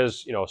pressure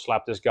is,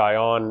 slap this guy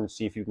on,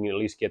 see if you can at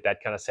least get that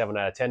kind of 7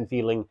 out of 10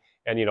 feeling.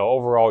 And,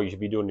 overall, you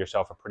should be doing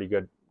yourself a pretty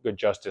good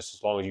justice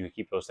as long as you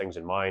keep those things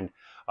in mind.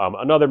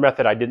 Another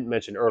method I didn't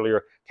mention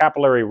earlier,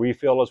 capillary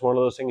refill is one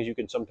of those things you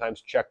can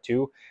sometimes check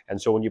too.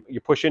 And so when you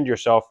push into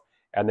yourself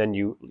and then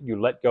you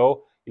let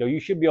go,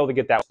 you should be able to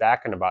get that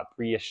back in about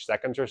 3-ish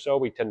seconds or so.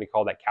 We tend to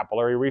call that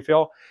capillary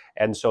refill.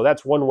 And so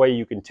that's one way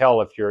you can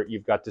tell if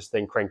you've got this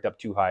thing cranked up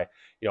too high.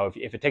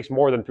 If it takes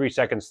more than 3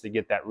 seconds to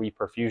get that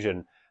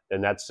reperfusion,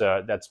 then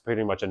that's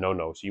pretty much a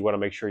no-no. So you want to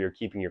make sure you're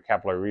keeping your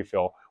capillary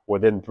refill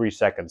within 3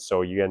 seconds.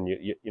 So again,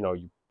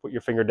 you put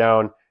your finger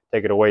down,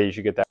 take it away, you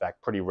should get that back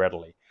pretty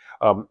readily.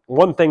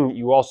 One thing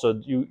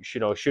you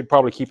should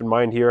probably keep in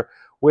mind here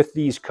with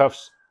these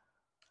cuffs,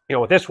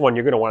 with this one,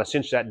 you're going to want to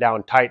cinch that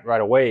down tight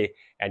right away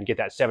and get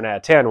that 7 out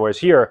of 10. Whereas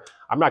here,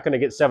 I'm not going to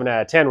get 7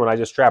 out of 10 when I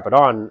just strap it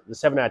on. The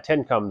 7 out of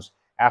 10 comes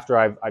after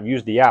I've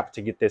used the app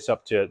to get this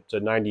up to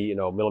 90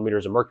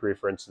 millimeters of mercury,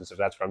 for instance, if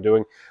that's what I'm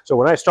doing. So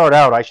when I start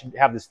out, I should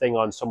have this thing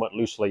on somewhat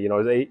loosely.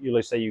 They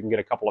usually say you can get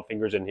a couple of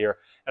fingers in here,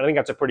 and I think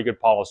that's a pretty good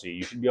policy.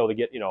 You should be able to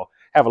get,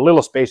 have a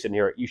little space in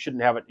here. You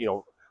shouldn't have it,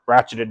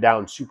 ratcheted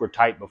down super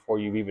tight before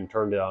you've even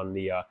turned it on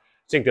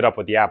synced it up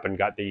with the app and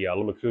got the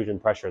limb occlusion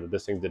pressure that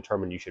this thing's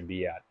determined you should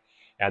be at.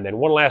 And then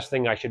one last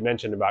thing I should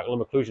mention about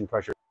limb occlusion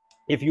pressure,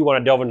 if you want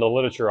to delve into the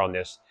literature on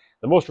this,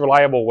 the most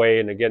reliable way,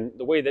 and again,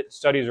 the way that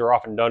studies are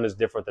often done is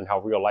different than how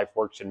real life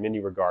works in many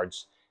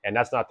regards. And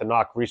that's not to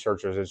knock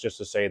researchers, it's just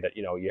to say that,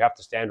 you have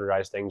to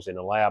standardize things in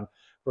a lab.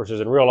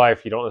 versus in real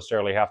life, you don't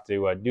necessarily have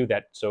to do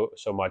that so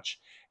much.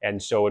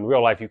 And so in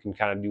real life, you can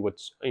kind of do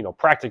what's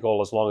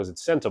practical as long as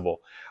it's sensible.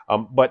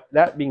 But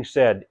that being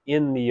said,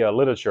 in the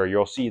literature,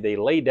 you'll see they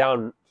lay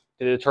down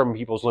to determine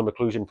people's limb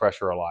occlusion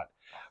pressure a lot.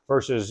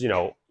 Versus,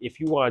 if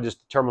you want to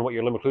just determine what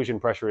your limb occlusion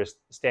pressure is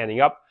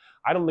standing up,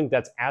 I don't think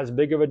that's as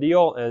big of a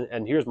deal.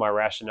 And here's my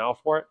rationale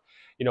for it.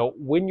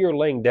 When you're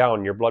laying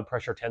down, your blood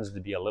pressure tends to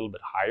be a little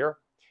bit higher.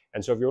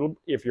 And so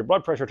if your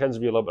blood pressure tends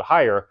to be a little bit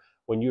higher,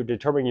 when you're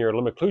determining your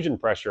limb occlusion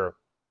pressure,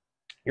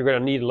 you're going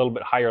to need a little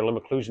bit higher limb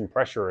occlusion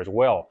pressure as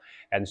well.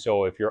 And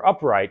so if you're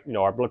upright,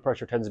 our blood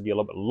pressure tends to be a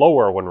little bit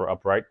lower when we're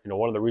upright.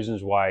 One of the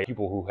reasons why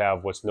people who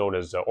have what's known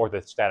as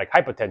orthostatic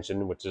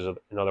hypotension, which is,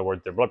 in other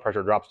words, their blood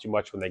pressure drops too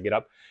much when they get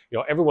up.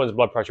 Everyone's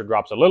blood pressure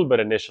drops a little bit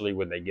initially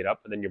when they get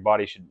up, and then your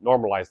body should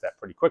normalize that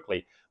pretty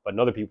quickly. But in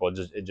other people,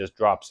 it just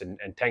drops and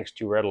tanks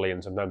too readily,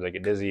 and sometimes they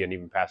get dizzy and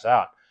even pass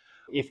out.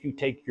 If you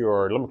take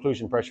your limb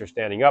occlusion pressure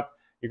standing up,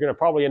 you're going to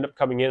probably end up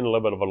coming in a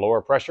little bit of a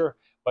lower pressure.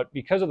 But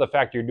because of the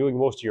fact you're doing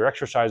most of your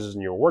exercises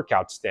and your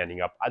workouts standing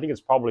up, I think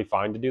it's probably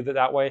fine to do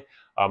that way.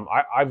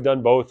 I've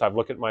done both. I've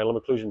looked at my limb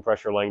occlusion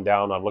pressure laying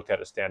down. I've looked at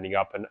it standing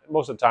up. And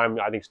most of the time,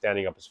 I think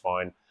standing up is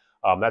fine.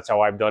 That's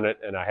how I've done it,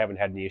 and I haven't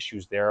had any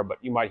issues there. But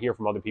you might hear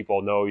from other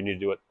people, no, you need to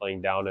do it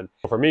laying down. And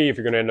for me, if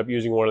you're going to end up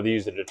using one of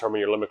these to determine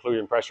your limb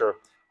occlusion pressure,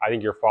 I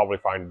think you're probably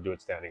fine to do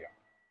it standing up.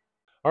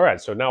 All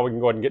right, so now we can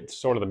go ahead and get to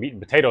sort of the meat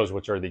and potatoes,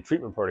 which are the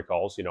treatment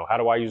protocols. How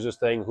do I use this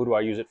thing? Who do I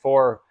use it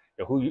for?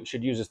 Who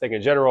should use this thing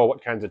in general?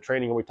 What kinds of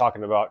training are we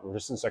talking about?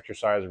 Resistance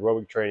exercise,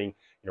 aerobic training,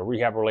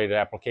 rehab-related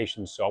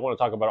applications. So I want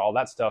to talk about all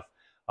that stuff,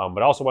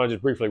 but I also want to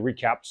just briefly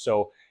recap.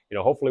 So,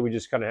 hopefully we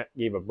just kind of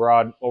gave a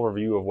broad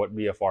overview of what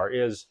BFR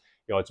is.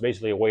 It's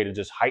basically a way to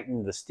just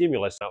heighten the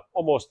stimulus. Now,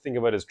 almost think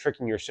of it as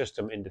tricking your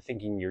system into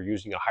thinking you're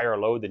using a higher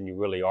load than you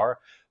really are.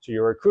 So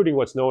you're recruiting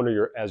what's known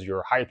as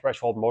your high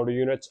threshold motor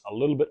units a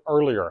little bit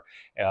earlier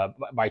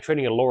by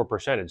training at a lower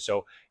percentage.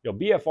 So,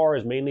 BFR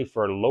is mainly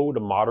for low to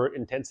moderate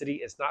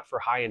intensity. It's not for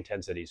high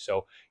intensity.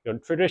 So,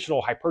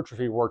 traditional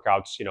hypertrophy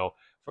workouts,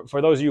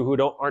 for those of you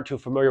who aren't too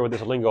familiar with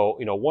this lingo,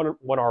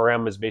 1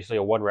 RM is basically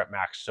a 1 rep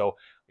max. So,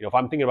 if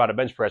I'm thinking about a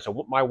bench press,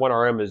 my 1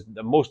 RM is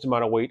the most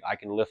amount of weight I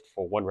can lift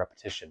for 1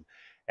 repetition.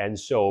 And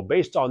so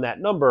based on that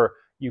number,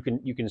 you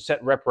can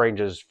set rep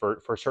ranges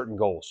for certain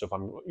goals. So if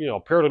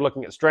I'm purely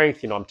looking at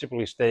strength, I'm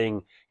typically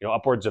staying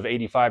upwards of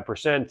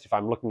 85%. If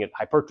I'm looking at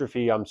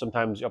hypertrophy, I'm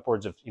sometimes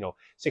upwards of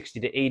 60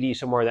 to 80,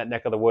 somewhere in that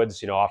neck of the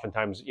woods.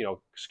 Oftentimes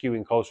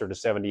skewing closer to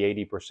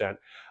 70-80%.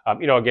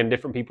 Again,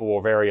 different people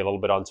will vary a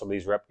little bit on some of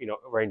these rep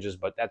ranges,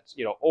 but that's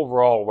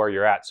overall where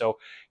you're at. So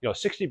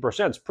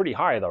 60% is pretty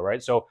high though,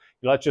 right? So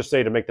let's just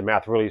say, to make the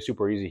math really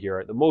super easy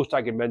here, the most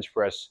I can bench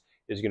press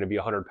is going to be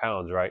 100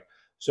 pounds, right?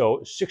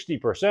 So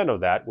 60% of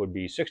that would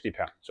be 60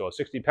 pounds. So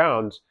 60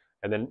 pounds,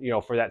 and then,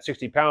 for that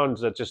 60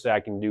 pounds, let's just say I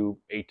can do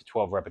 8 to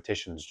 12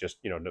 repetitions, just,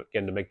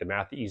 again, to make the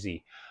math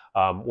easy.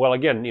 Well,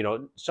 again,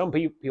 some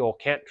people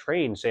can't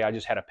train, say I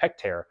just had a pec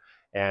tear,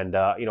 and,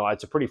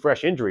 it's a pretty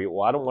fresh injury.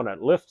 Well, I don't want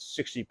to lift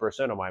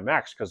 60% of my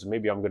max because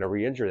maybe I'm going to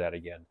re-injure that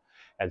again.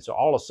 And so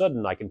all of a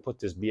sudden I can put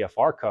this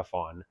BFR cuff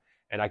on,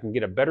 and I can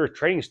get a better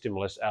training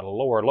stimulus at a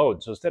lower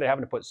load. So instead of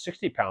having to put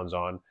 60 pounds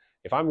on,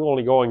 if I'm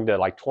only going to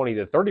like 20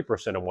 to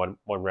 30% of one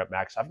rep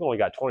max, I've only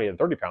got 20 to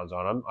 30 pounds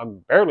on. I'm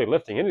barely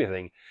lifting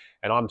anything,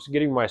 and I'm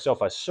getting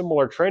myself a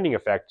similar training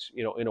effect,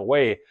 in a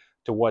way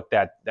to what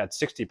that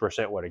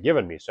 60% would have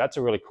given me. So that's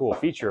a really cool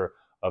feature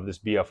of this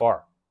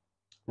BFR.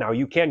 Now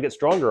you can get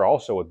stronger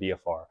also with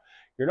BFR.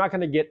 You're not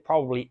going to get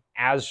probably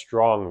as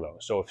strong though.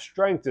 So if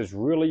strength is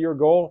really your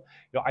goal,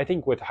 I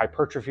think with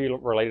hypertrophy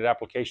related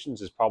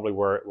applications is probably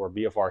where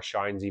BFR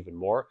shines even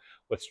more.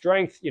 With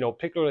strength,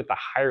 particularly at the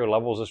higher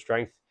levels of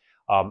strength,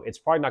 it's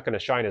probably not going to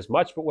shine as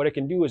much, but what it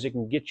can do is it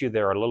can get you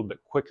there a little bit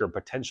quicker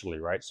potentially,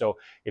 right? So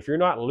if you're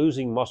not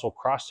losing muscle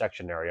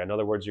cross-section area, in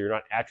other words, you're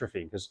not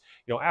atrophying, because,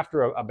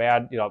 after a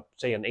bad,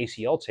 say an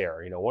ACL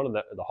tear, one of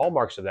the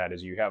hallmarks of that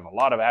is you have a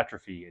lot of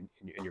atrophy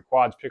in your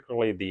quads,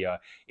 particularly the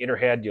inner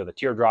head, the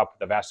teardrop,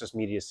 the vastus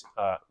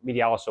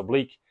medialis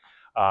oblique.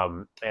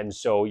 And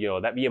so,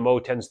 that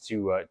VMO tends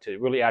to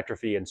really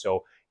atrophy. And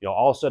so,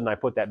 all of a sudden I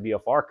put that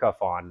BFR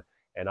cuff on,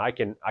 and I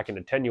can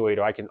attenuate,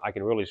 or I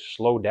can really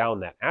slow down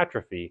that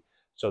atrophy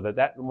so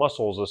that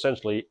muscle is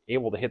essentially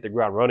able to hit the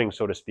ground running,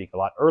 so to speak, a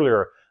lot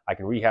earlier. I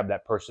can rehab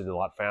that person a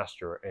lot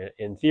faster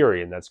in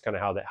theory, and that's kind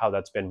of how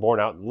that's been borne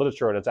out in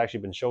literature, and it's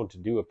actually been shown to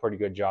do a pretty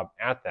good job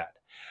at that.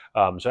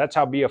 So that's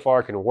how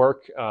BFR can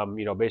work.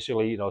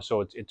 Basically,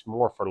 so it's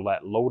more for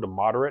that low to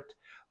moderate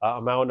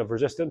amount of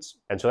resistance,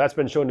 and so that's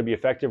been shown to be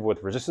effective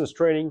with resistance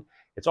training.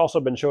 It's also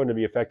been shown to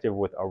be effective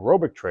with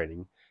aerobic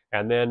training.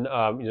 And then,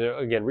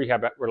 again,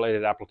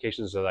 rehab-related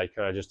applications that I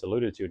kind of just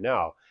alluded to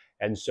now.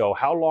 And so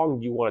how long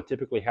do you want to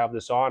typically have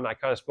this on? I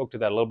kind of spoke to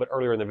that a little bit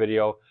earlier in the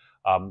video.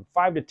 5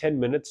 to 10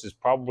 minutes is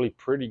probably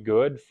pretty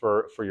good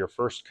for your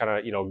first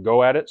kind of,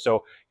 go at it.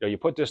 So, you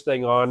put this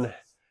thing on,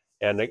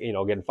 and,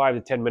 again, 5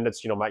 to 10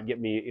 minutes, might get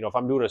me, if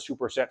I'm doing a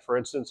superset, for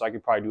instance, I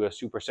could probably do a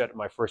superset in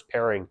my first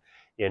pairing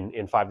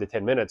in 5 to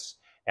 10 minutes.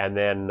 and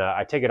then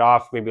I take it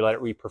off, maybe let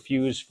it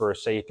reperfuse for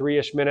say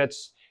 3-ish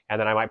minutes, and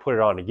then I might put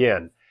it on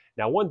again.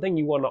 Now, one thing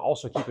you want to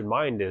also keep in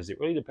mind is it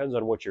really depends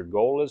on what your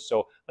goal is.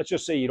 So let's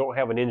just say you don't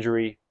have an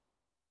injury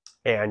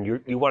and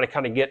you want to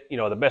kind of get,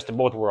 the best of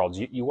both worlds.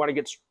 You want to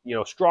get,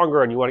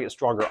 stronger, and you want to get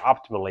stronger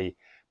optimally,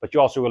 but you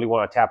also really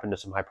want to tap into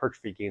some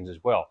hypertrophy gains as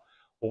well.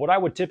 Well, what I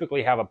would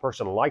typically have a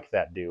person like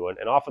that do,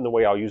 and often the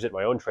way I'll use it in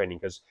my own training,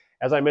 because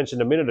as I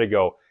mentioned a minute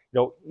ago,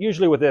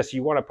 usually with this,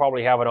 you want to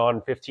probably have it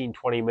on 15,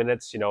 20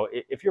 minutes.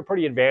 If you're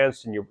pretty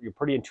advanced and you're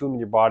pretty in tune with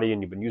your body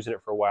and you've been using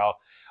it for a while,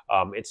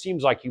 it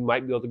seems like you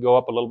might be able to go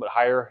up a little bit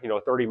higher,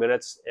 30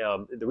 minutes.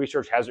 The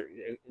research hasn't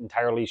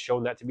entirely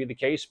shown that to be the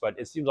case, but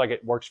it seems like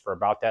it works for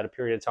about that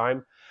period of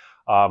time.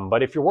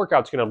 But if your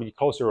workout's going to be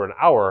closer to an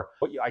hour,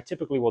 what I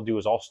typically will do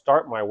is I'll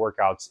start my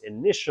workouts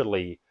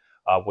initially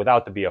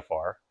without the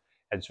BFR.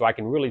 And so I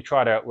can really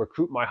try to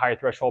recruit my high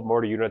threshold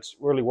motor units,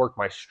 really work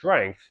my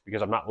strength,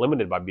 because I'm not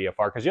limited by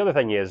BFR. Because the other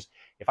thing is,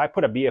 if I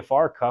put a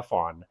BFR cuff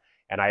on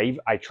and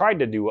I tried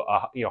to do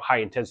a high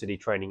intensity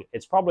training,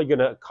 it's probably going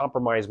to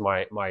compromise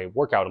my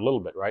workout a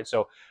little bit, right?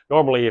 So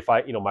normally if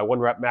I, my 1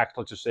 rep max,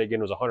 let's just say again,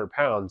 was 100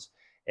 pounds,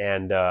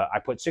 and I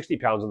put 60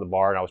 pounds on the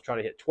bar and I was trying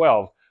to hit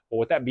 12, well,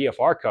 with that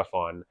BFR cuff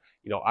on,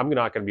 I'm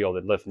not going to be able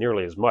to lift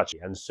nearly as much.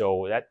 And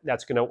so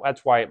that's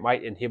why it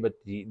might inhibit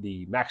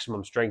the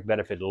maximum strength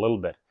benefit a little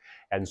bit.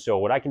 And so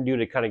what I can do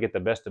to kind of get the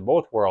best of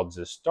both worlds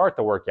is start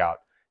the workout,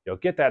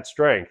 get that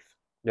strength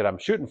that I'm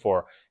shooting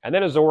for. And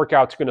then as the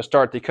workout's going to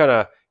start to kind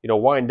of,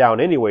 wind down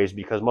anyways,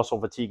 because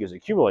muscle fatigue is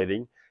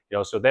accumulating,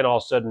 so then all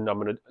of a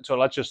sudden so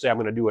let's just say I'm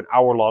going to do an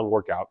hour-long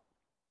workout.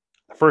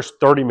 The first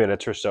 30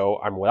 minutes or so,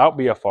 I'm without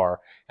BFR.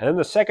 And then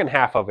the second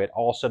half of it,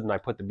 all of a sudden I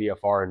put the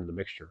BFR into the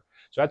mixture.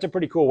 So that's a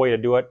pretty cool way to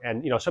do it.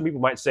 And, some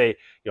people might say,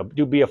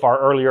 do BFR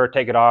earlier,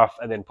 take it off,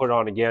 and then put it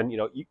on again.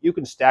 You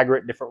can stagger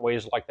it different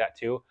ways like that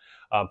too.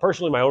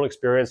 Personally, my own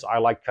experience, I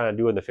like kind of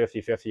doing the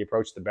 50-50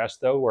 approach the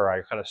best though, where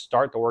I kind of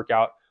start the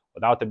workout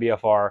without the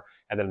BFR,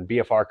 and then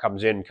BFR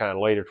comes in kind of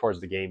later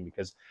towards the game,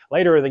 because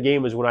later in the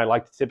game is when I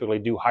like to typically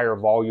do higher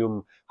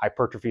volume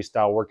hypertrophy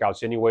style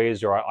workouts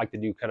anyways, or I like to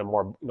do kind of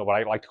more, what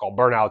I like to call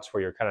burnouts,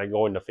 where you're kind of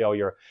going to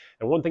failure.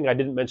 And one thing I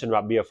didn't mention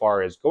about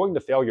BFR is going to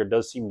failure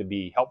does seem to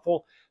be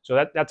helpful.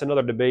 So that's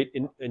another debate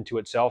into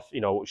itself.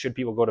 Should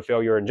people go to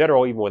failure in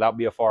general, even without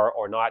BFR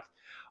or not?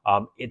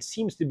 It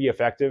seems to be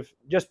effective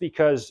just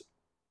because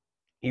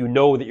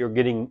that you're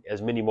getting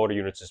as many motor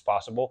units as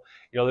possible.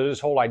 There's this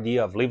whole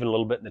idea of leaving a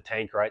little bit in the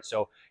tank, right?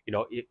 So,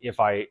 if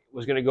I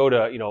was going to go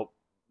to,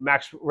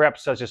 max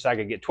reps, such as I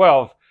could get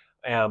 12,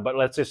 but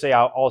let's just say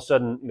all of a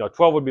sudden,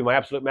 12 would be my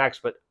absolute max,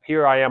 but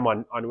here I am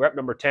on rep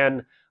number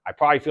 10. I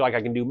probably feel like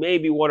I can do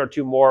maybe 1 or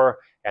 2 more,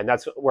 and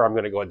that's where I'm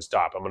going to go ahead and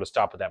stop. I'm going to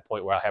stop at that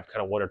point where I have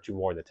kind of 1 or 2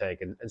 more in the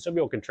tank, and some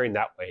people can train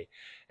that way.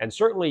 And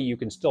certainly you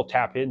can still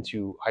tap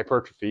into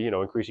hypertrophy,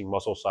 increasing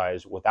muscle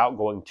size without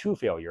going to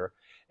failure.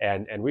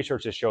 And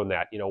research has shown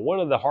that. One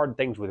of the hard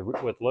things with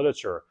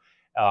literature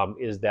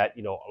is that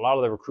a lot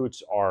of the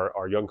recruits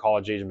are young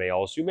college-age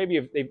males who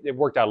maybe they've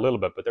worked out a little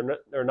bit, but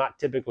they're not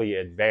typically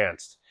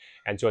advanced,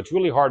 and so it's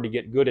really hard to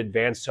get good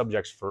advanced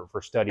subjects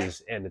for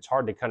studies, and it's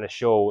hard to kind of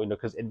show,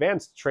 because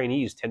advanced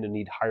trainees tend to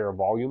need higher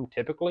volume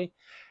typically,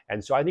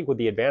 and so I think with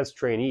the advanced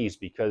trainees,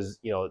 because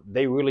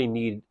they really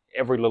need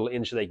every little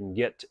inch they can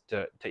get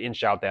to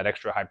inch out that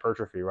extra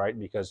hypertrophy, right?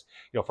 Because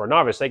for a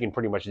novice, they can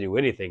pretty much do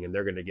anything and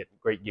they're going to get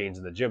great gains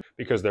in the gym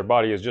because their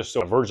body is just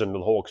so aversion to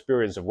the whole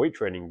experience of weight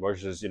training,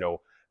 versus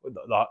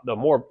the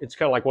more, it's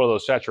kind of like one of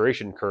those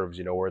saturation curves,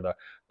 where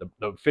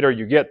the fitter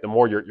you get, the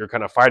more you're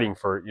kind of fighting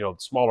for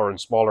smaller and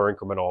smaller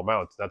incremental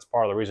amounts. That's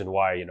part of the reason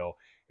why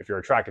if you're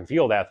a track and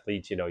field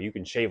athlete, you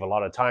can shave a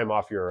lot of time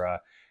off your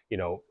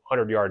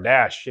 100-yard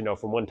dash,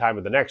 from one time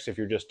to the next if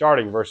you're just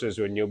starting, versus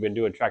when you've been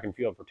doing track and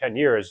field for 10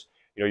 years,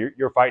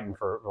 you're fighting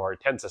for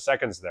tenths of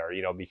seconds there,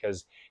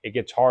 because it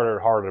gets harder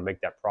and harder to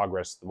make that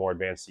progress the more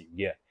advanced that you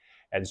get.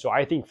 And so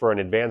I think for an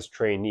advanced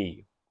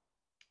trainee,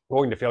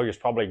 going to failure is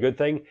probably a good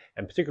thing,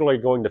 and particularly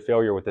going to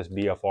failure with this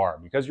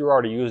BFR, because you're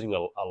already using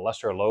a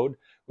lesser load.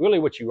 Really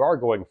what you are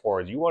going for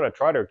is you want to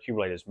try to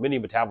accumulate as many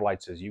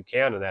metabolites as you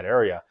can in that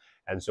area.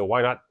 And so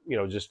why not,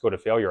 just go to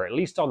failure, at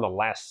least on the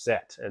last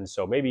set. And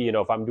so maybe,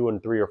 if I'm doing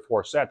 3 or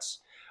 4 sets,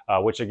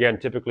 which again,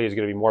 typically is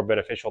going to be more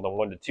beneficial than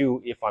 1 to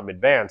 2 if I'm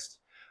advanced,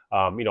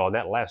 on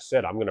that last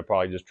set, I'm going to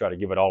probably just try to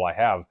give it all I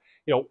have,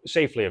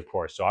 safely, of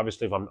course. So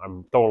obviously if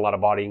I'm throwing a lot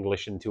of body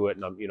English into it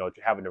and I'm,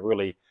 having to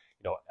really,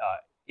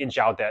 inch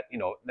out that,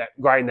 that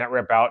grind that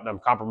rep out and I'm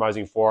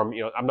compromising form,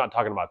 I'm not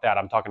talking about that.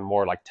 I'm talking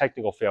more like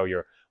technical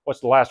failure.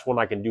 What's the last one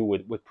I can do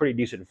with pretty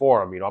decent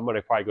form? I'm going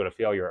to probably go to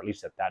failure at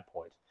least at that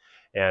point.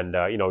 And,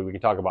 we can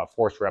talk about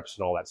force reps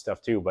and all that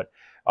stuff too. But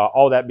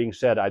all that being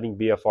said, I think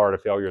BFR to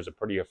failure is a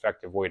pretty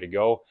effective way to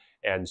go.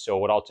 And so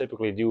what I'll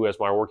typically do as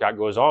my workout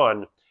goes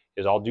on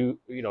is I'll do,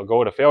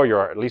 go to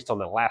failure at least on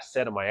the last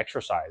set of my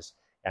exercise.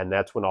 And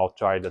that's when I'll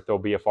try to throw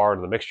BFR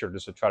into the mixture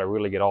just to try to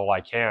really get all I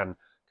can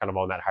kind of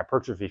on that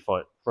hypertrophy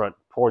front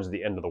towards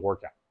the end of the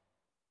workout.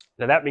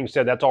 Now, that being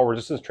said, that's all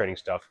resistance training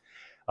stuff.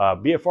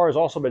 BFR has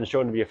also been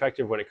shown to be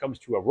effective when it comes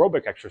to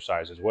aerobic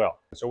exercise as well.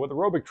 So with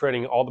aerobic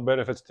training, all the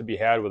benefits to be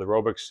had with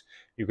aerobics,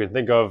 you can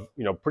think of,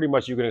 pretty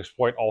much you can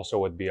exploit also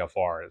with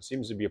BFR. It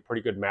seems to be a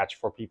pretty good match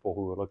for people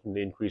who are looking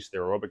to increase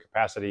their aerobic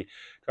capacity,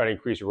 try to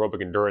increase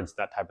aerobic endurance,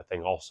 that type of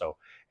thing also.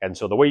 And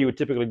so the way you would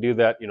typically do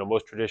that,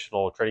 most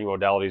traditional training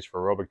modalities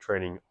for aerobic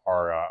training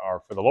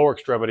are for the lower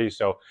extremities.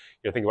 So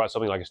think about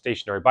something like a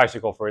stationary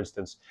bicycle, for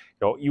instance.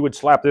 You would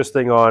slap this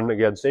thing on,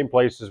 again, same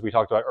place as we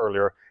talked about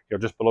earlier,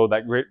 just below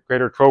that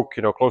greater trach,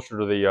 closer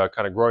to the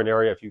kind of groin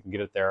area, if you can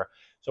get it there,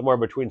 somewhere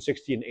between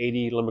 60 and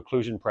 80 limb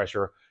occlusion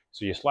pressure.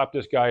 So you slap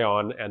this guy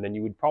on, and then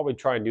you would probably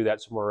try and do that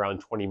somewhere around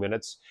 20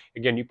 minutes.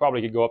 Again, you probably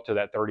could go up to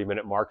that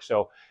 30-minute mark.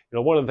 So,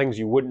 one of the things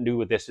you wouldn't do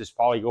with this is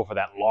probably go for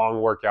that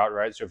long workout,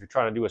 right? So if you're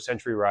trying to do a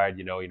century ride,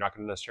 you're not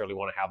going to necessarily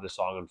want to have this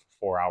on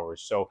for 4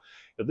 hours. So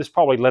this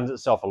probably lends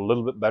itself a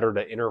little bit better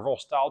to interval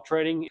style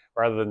training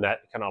rather than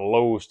that kind of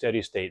low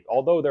steady state.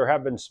 Although there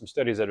have been some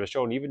studies that have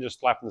shown even just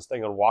slapping this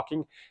thing on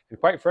walking, and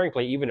quite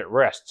frankly, even at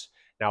rests.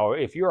 Now,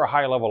 if you're a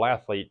high-level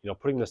athlete,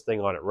 putting this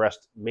thing on at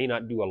rest may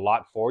not do a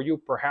lot for you,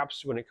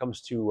 perhaps when it comes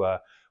to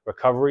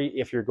recovery.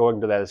 If you're going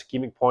to that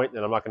ischemic point,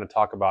 and I'm not going to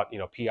talk about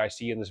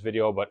PIC in this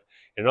video, but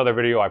in another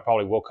video I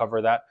probably will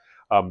cover that.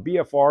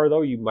 BFR,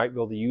 though, you might be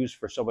able to use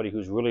for somebody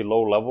who's really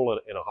low level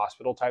in a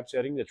hospital type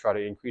setting to try to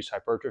increase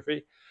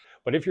hypertrophy.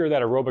 But if you're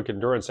that aerobic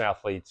endurance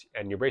athlete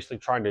and you're basically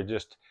trying to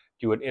just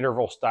do an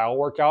interval style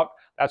workout,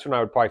 that's when I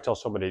would probably tell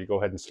somebody to go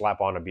ahead and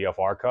slap on a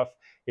BFR cuff.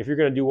 If you're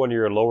going to do one of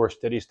your lower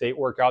steady state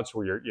workouts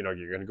where you're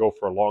going to go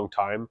for a long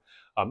time,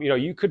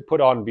 you could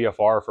put on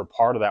BFR for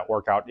part of that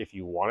workout if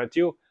you wanted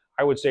to.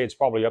 I would say it's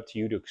probably up to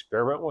you to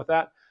experiment with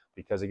that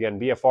because, again,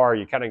 BFR,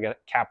 you kind of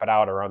cap it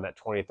out around that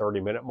 20,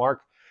 30-minute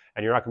mark,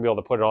 and you're not going to be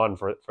able to put it on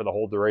for the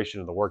whole duration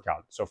of the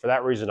workout. So for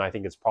that reason, I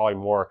think it's probably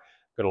more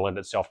going to lend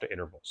itself to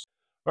intervals.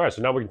 All right,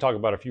 so now we can talk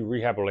about a few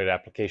rehab-related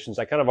applications.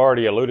 I kind of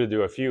already alluded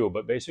to a few,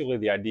 but basically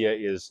the idea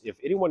is if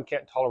anyone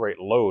can't tolerate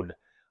load,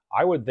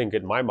 I would think,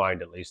 in my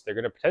mind at least, they're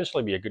going to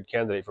potentially be a good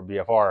candidate for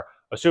BFR,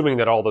 assuming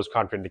that all those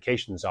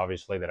contraindications,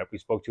 obviously, that we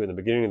spoke to in the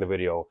beginning of the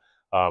video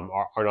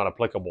are not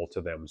applicable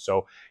to them.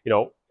 So,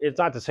 it's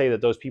not to say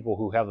that those people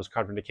who have those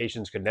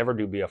contraindications could never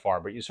do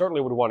BFR, but you certainly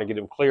would want to get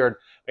them cleared,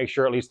 make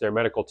sure at least their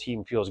medical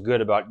team feels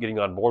good about getting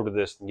on board with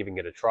this and giving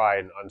it a try,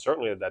 and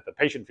certainly that the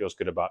patient feels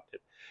good about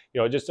it.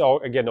 It just,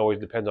 again, always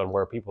depends on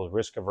where people's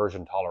risk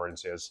aversion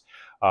tolerance is.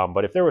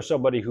 But if there was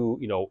somebody who,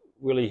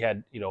 really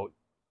had,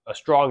 a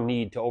strong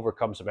need to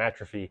overcome some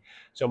atrophy,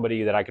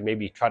 somebody that I could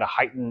maybe try to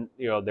heighten,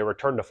 their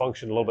return to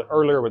function a little bit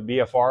earlier with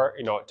BFR,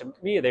 to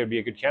me, they would be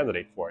a good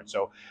candidate for it.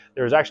 So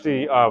there's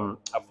actually a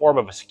form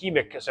of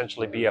ischemic,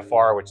 essentially,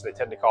 BFR, which they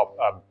tend to call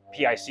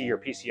PIC or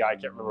PCI. I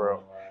can't remember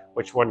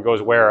which one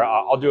goes where.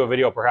 I'll do a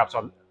video perhaps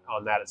on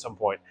that at some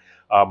point.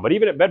 But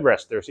even at bed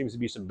rest, there seems to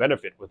be some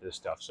benefit with this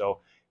stuff.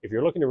 So if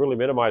you're looking to really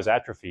minimize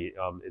atrophy,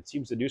 it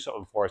seems to do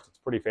something for us that's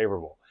pretty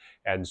favorable.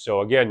 And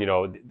so again,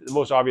 the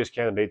most obvious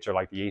candidates are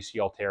like the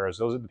ACL tears.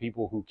 Those are the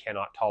people who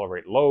cannot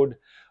tolerate load.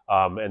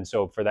 And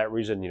so for that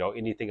reason,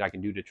 anything I can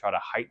do to try to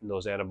heighten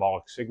those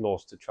anabolic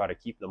signals to try to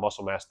keep the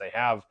muscle mass they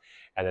have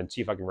and then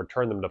see if I can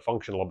return them to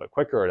function a little bit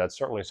quicker, that's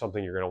certainly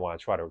something you're going to want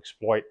to try to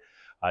exploit.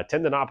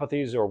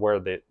 Tendinopathies are where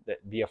the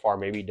BFR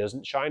maybe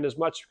doesn't shine as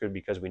much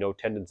because we know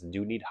tendons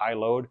do need high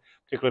load,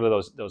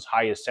 particularly those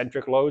high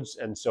eccentric loads,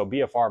 and so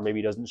BFR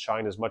maybe doesn't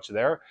shine as much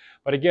there.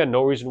 But again,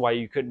 no reason why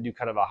you couldn't do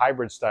kind of a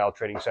hybrid style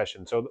training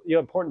session. So the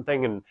important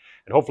thing, and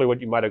hopefully what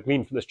you might have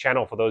gleaned from this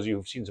channel for those of you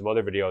who've seen some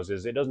other videos,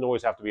 is it doesn't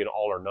always have to be an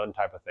all or none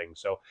type of thing.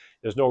 So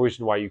there's no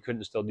reason why you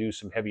couldn't still do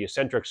some heavy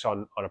eccentrics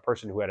on a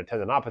person who had a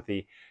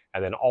tendinopathy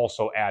and then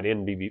also add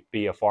in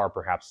BFR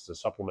perhaps as a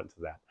supplement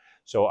to that.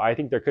 So I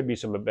think there could be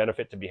some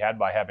benefit to be had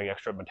by having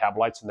extra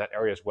metabolites in that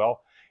area as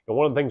well. And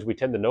one of the things we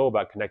tend to know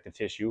about connective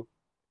tissue,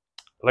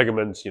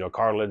 ligaments,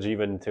 cartilage,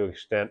 even to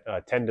extent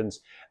tendons,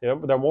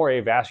 they're more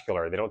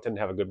avascular. They don't tend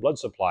to have a good blood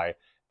supply.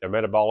 Their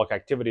metabolic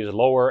activity is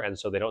lower, and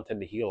so they don't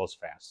tend to heal as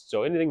fast.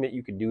 So anything that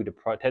you could do to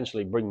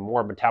potentially bring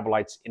more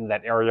metabolites in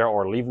that area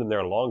or leave them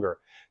there longer,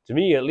 to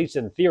me, at least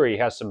in theory,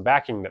 has some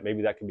backing that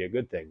maybe that could be a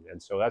good thing.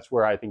 And so that's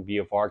where I think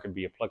BFR could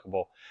be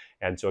applicable.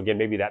 And so again,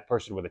 maybe that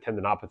person with a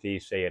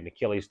tendinopathy, say an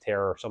Achilles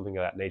tear or something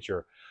of that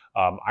nature,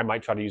 I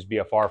might try to use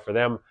BFR for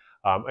them.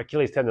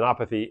 Achilles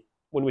tendinopathy,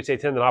 when we say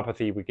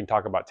tendinopathy, we can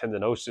talk about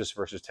tendinosis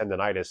versus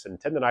tendinitis, and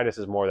tendinitis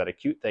is more that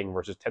acute thing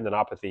versus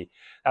tendinopathy.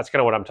 That's kind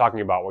of what I'm talking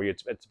about, where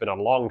it's been a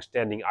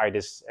long-standing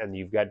itis and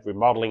you've got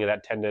remodeling of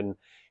that tendon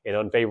in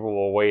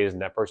unfavorable ways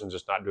and that person's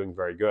just not doing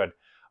very good.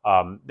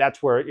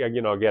 That's where,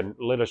 again,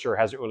 literature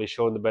hasn't really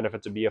shown the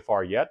benefits of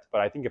BFR yet,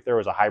 but I think if there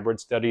was a hybrid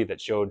study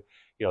that showed,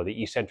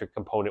 the eccentric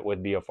component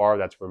with BFR,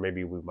 that's where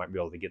maybe we might be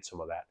able to get some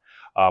of that.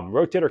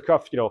 Rotator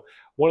cuff,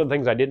 one of the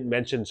things I didn't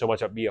mention so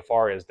much about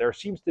BFR is there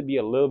seems to be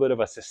a little bit of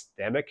a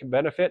systemic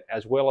benefit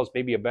as well as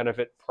maybe a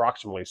benefit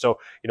proximally. So,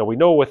 we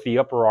know with the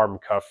upper arm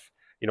cuff,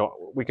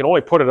 we can only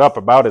put it up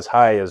about as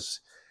high as,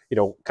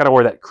 kind of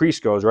where that crease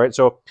goes, right?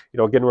 So,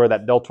 again, where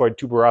that deltoid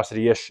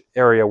tuberosity-ish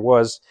area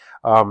was,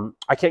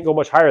 I can't go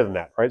much higher than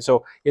that, right?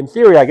 So in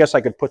theory, I guess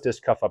I could put this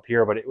cuff up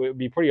here, but it would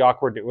be pretty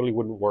awkward. It really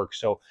wouldn't work.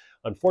 So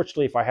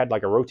unfortunately, if I had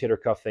like a rotator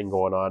cuff thing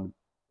going on,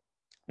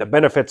 the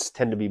benefits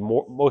tend to be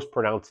most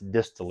pronounced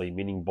distally,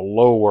 meaning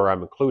below where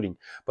I'm including.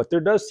 But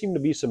there does seem to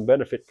be some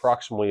benefit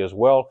proximally as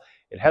well.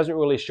 It hasn't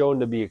really shown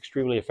to be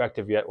extremely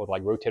effective yet with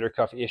like rotator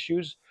cuff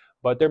issues,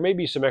 but there may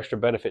be some extra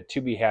benefit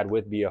to be had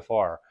with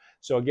BFR.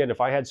 So again,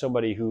 if I had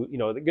somebody who,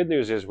 the good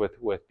news is with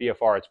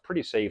BFR, it's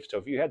pretty safe. So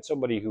if you had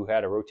somebody who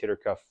had a rotator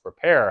cuff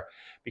repair,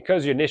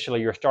 because initially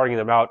you're starting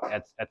them out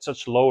at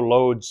such low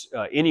loads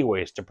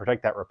anyways to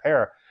protect that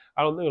repair,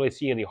 I don't really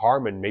see any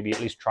harm in maybe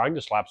at least trying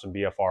to slap some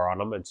BFR on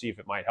them and see if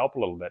it might help a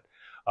little bit,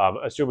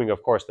 assuming,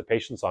 of course, the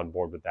patient's on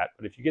board with that.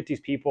 But if you get these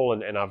people,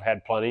 and I've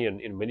had plenty,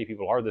 and many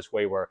people are this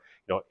way, where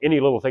any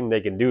little thing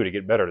they can do to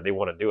get better, they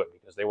want to do it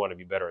because they want to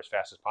be better as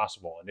fast as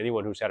possible. And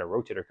anyone who's had a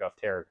rotator cuff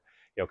tear,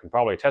 can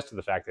probably attest to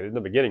the fact that in the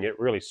beginning it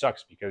really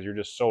sucks because you're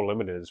just so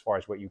limited as far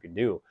as what you can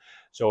do.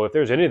 So if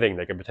there's anything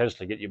that can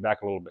potentially get you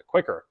back a little bit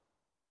quicker,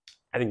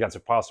 I think that's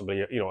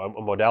possibly a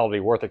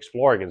modality worth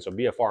exploring, and so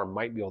BFR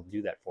might be able to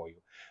do that for you.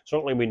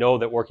 Certainly, we know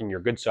that working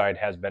your good side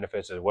has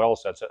benefits as well,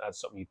 so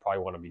that's something you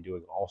probably want to be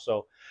doing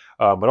also.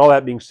 But all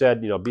that being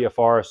said,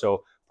 BFR,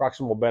 so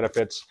proximal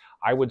benefits,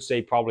 I would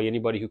say probably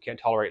anybody who can't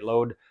tolerate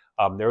load.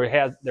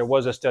 There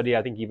was a study,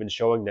 I think, even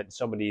showing that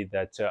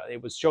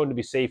it was shown to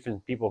be safe in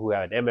people who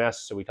had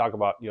MS. So we talk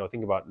about,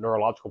 think about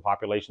neurological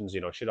populations.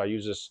 Should I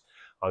use this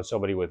on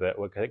somebody with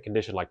a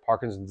condition like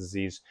Parkinson's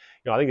disease?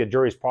 I think the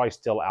jury's probably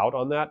still out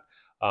on that.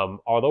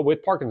 Although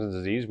with Parkinson's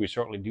disease, we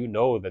certainly do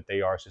know that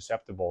they are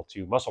susceptible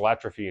to muscle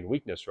atrophy and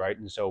weakness, right?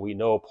 And so we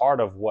know part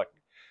of what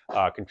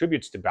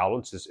contributes to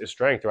balance is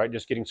strength, right?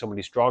 Just getting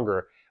somebody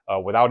stronger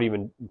without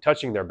even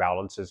touching their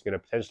balance is going to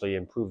potentially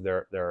improve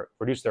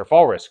reduce their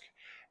fall risk.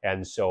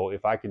 And so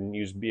if I can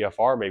use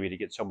BFR maybe to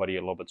get somebody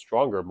a little bit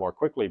stronger more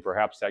quickly,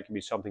 perhaps that can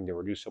be something to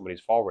reduce somebody's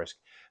fall risk.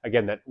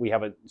 Again, that we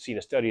haven't seen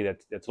a study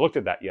that's looked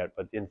at that yet,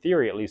 but in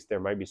theory, at least, there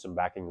might be some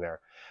backing there.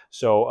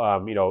 So,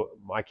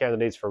 my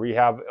candidates for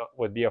rehab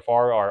with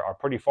BFR are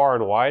pretty far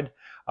and wide.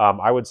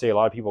 I would say a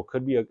lot of people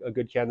could be a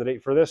good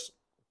candidate for this.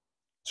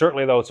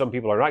 Certainly, though, some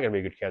people are not going to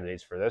be good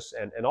candidates for this,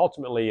 and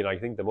ultimately, I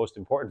think the most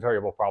important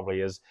variable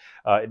probably is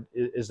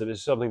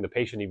something the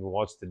patient even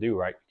wants to do,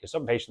 right? Because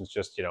some patients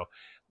just,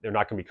 they're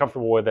not going to be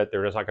comfortable with it.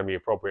 They're just not going to be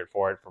appropriate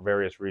for it for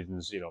various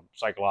reasons,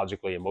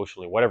 psychologically,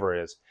 emotionally, whatever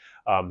it is.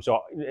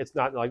 So it's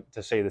not like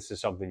to say this is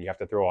something you have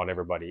to throw on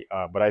everybody,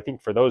 but I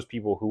think for those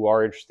people who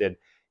are interested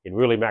in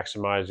really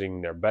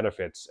maximizing their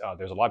benefits,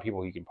 there's a lot of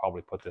people you can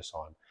probably put this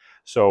on.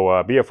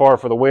 So BFR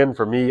for the win.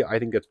 For me, I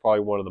think it's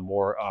probably one of the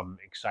more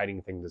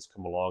exciting things that's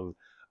come along,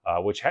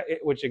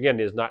 which again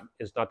is not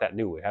that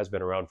new. It has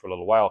been around for a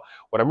little while.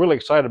 What I'm really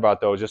excited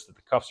about, though, is just that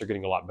the cuffs are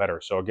getting a lot better.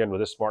 So again, with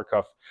this smart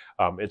cuff,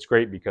 it's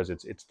great because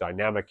it's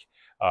dynamic.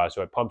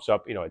 So it pumps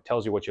up. It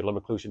tells you what your limb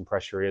occlusion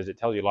pressure is. It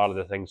tells you a lot of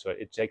the things. So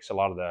it takes a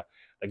lot of the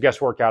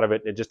guesswork out of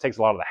it. It just takes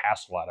a lot of the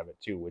hassle out of it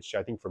too, which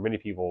I think for many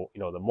people,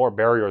 the more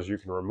barriers you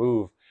can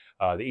remove,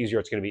 the easier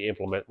it's going to be to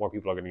implement. More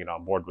people are going to get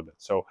on board with it.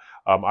 So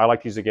I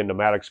like these, again,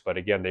 pneumatics, but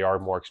again, they are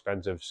more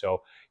expensive.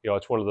 So,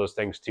 it's one of those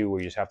things too,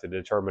 where you just have to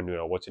determine,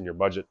 what's in your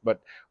budget.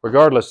 But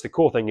regardless, the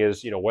cool thing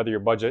is, whether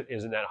your budget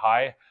isn't that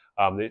high,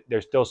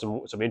 there's still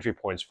some entry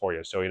points for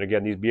you. So, and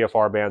again, these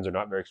BFR bands are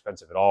not very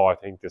expensive at all. I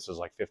think this is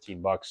like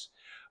 $15.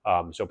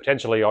 So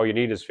potentially all you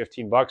need is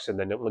 $15. And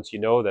then once you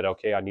know that,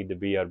 okay, I need to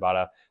be at about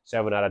a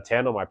 7 out of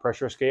 10 on my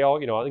pressure scale,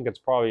 I think it's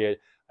probably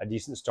a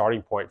decent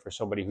starting point for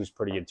somebody who's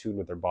pretty in tune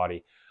with their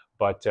body.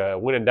 But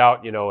when in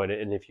doubt,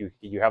 and if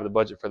you have the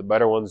budget for the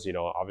better ones,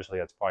 obviously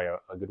that's probably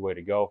a good way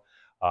to go.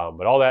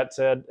 But all that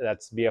said,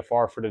 that's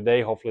BFR for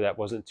today. Hopefully that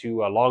wasn't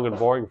too long and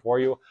boring for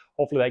you.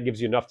 Hopefully that gives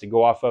you enough to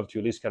go off of to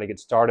at least kind of get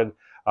started.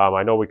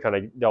 I know we kind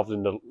of delved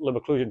into limb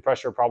occlusion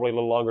pressure probably a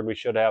little longer than we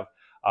should have.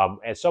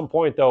 At some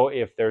point, though,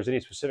 if there's any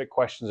specific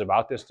questions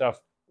about this stuff,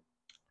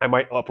 I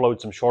might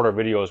upload some shorter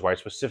videos where I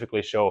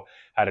specifically show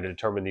how to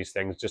determine these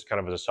things, just kind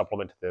of as a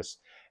supplement to this.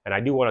 And I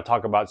do want to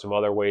talk about some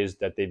other ways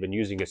that they've been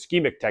using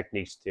ischemic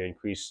techniques to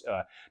increase,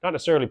 not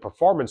necessarily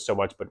performance so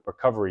much, but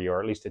recovery, or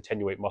at least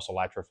attenuate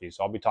muscle atrophy.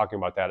 So I'll be talking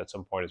about that at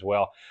some point as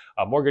well.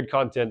 More good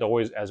content,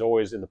 as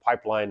always, in the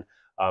pipeline.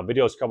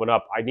 Videos coming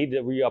up. I need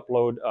to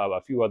re-upload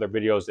a few other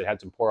videos that had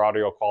some poor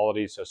audio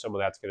quality, so some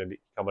of that's going to be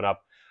coming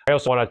up. I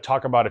also want to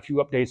talk about a few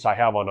updates I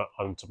have on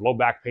some low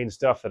back pain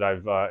stuff that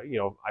I've, I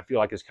feel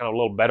like is kind of a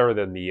little better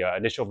than the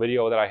initial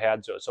video that I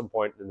had. So at some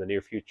point in the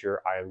near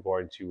future, I am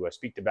going to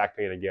speak to back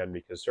pain again,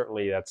 because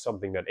certainly that's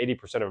something that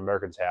 80% of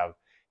Americans have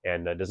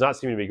and does not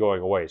seem to be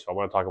going away. So I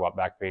want to talk about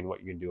back pain,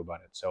 what you can do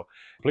about it. So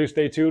please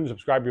stay tuned,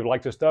 subscribe if you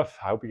like this stuff.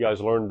 I hope you guys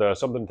learned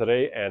something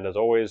today. And as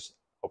always,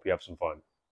 hope you have some fun.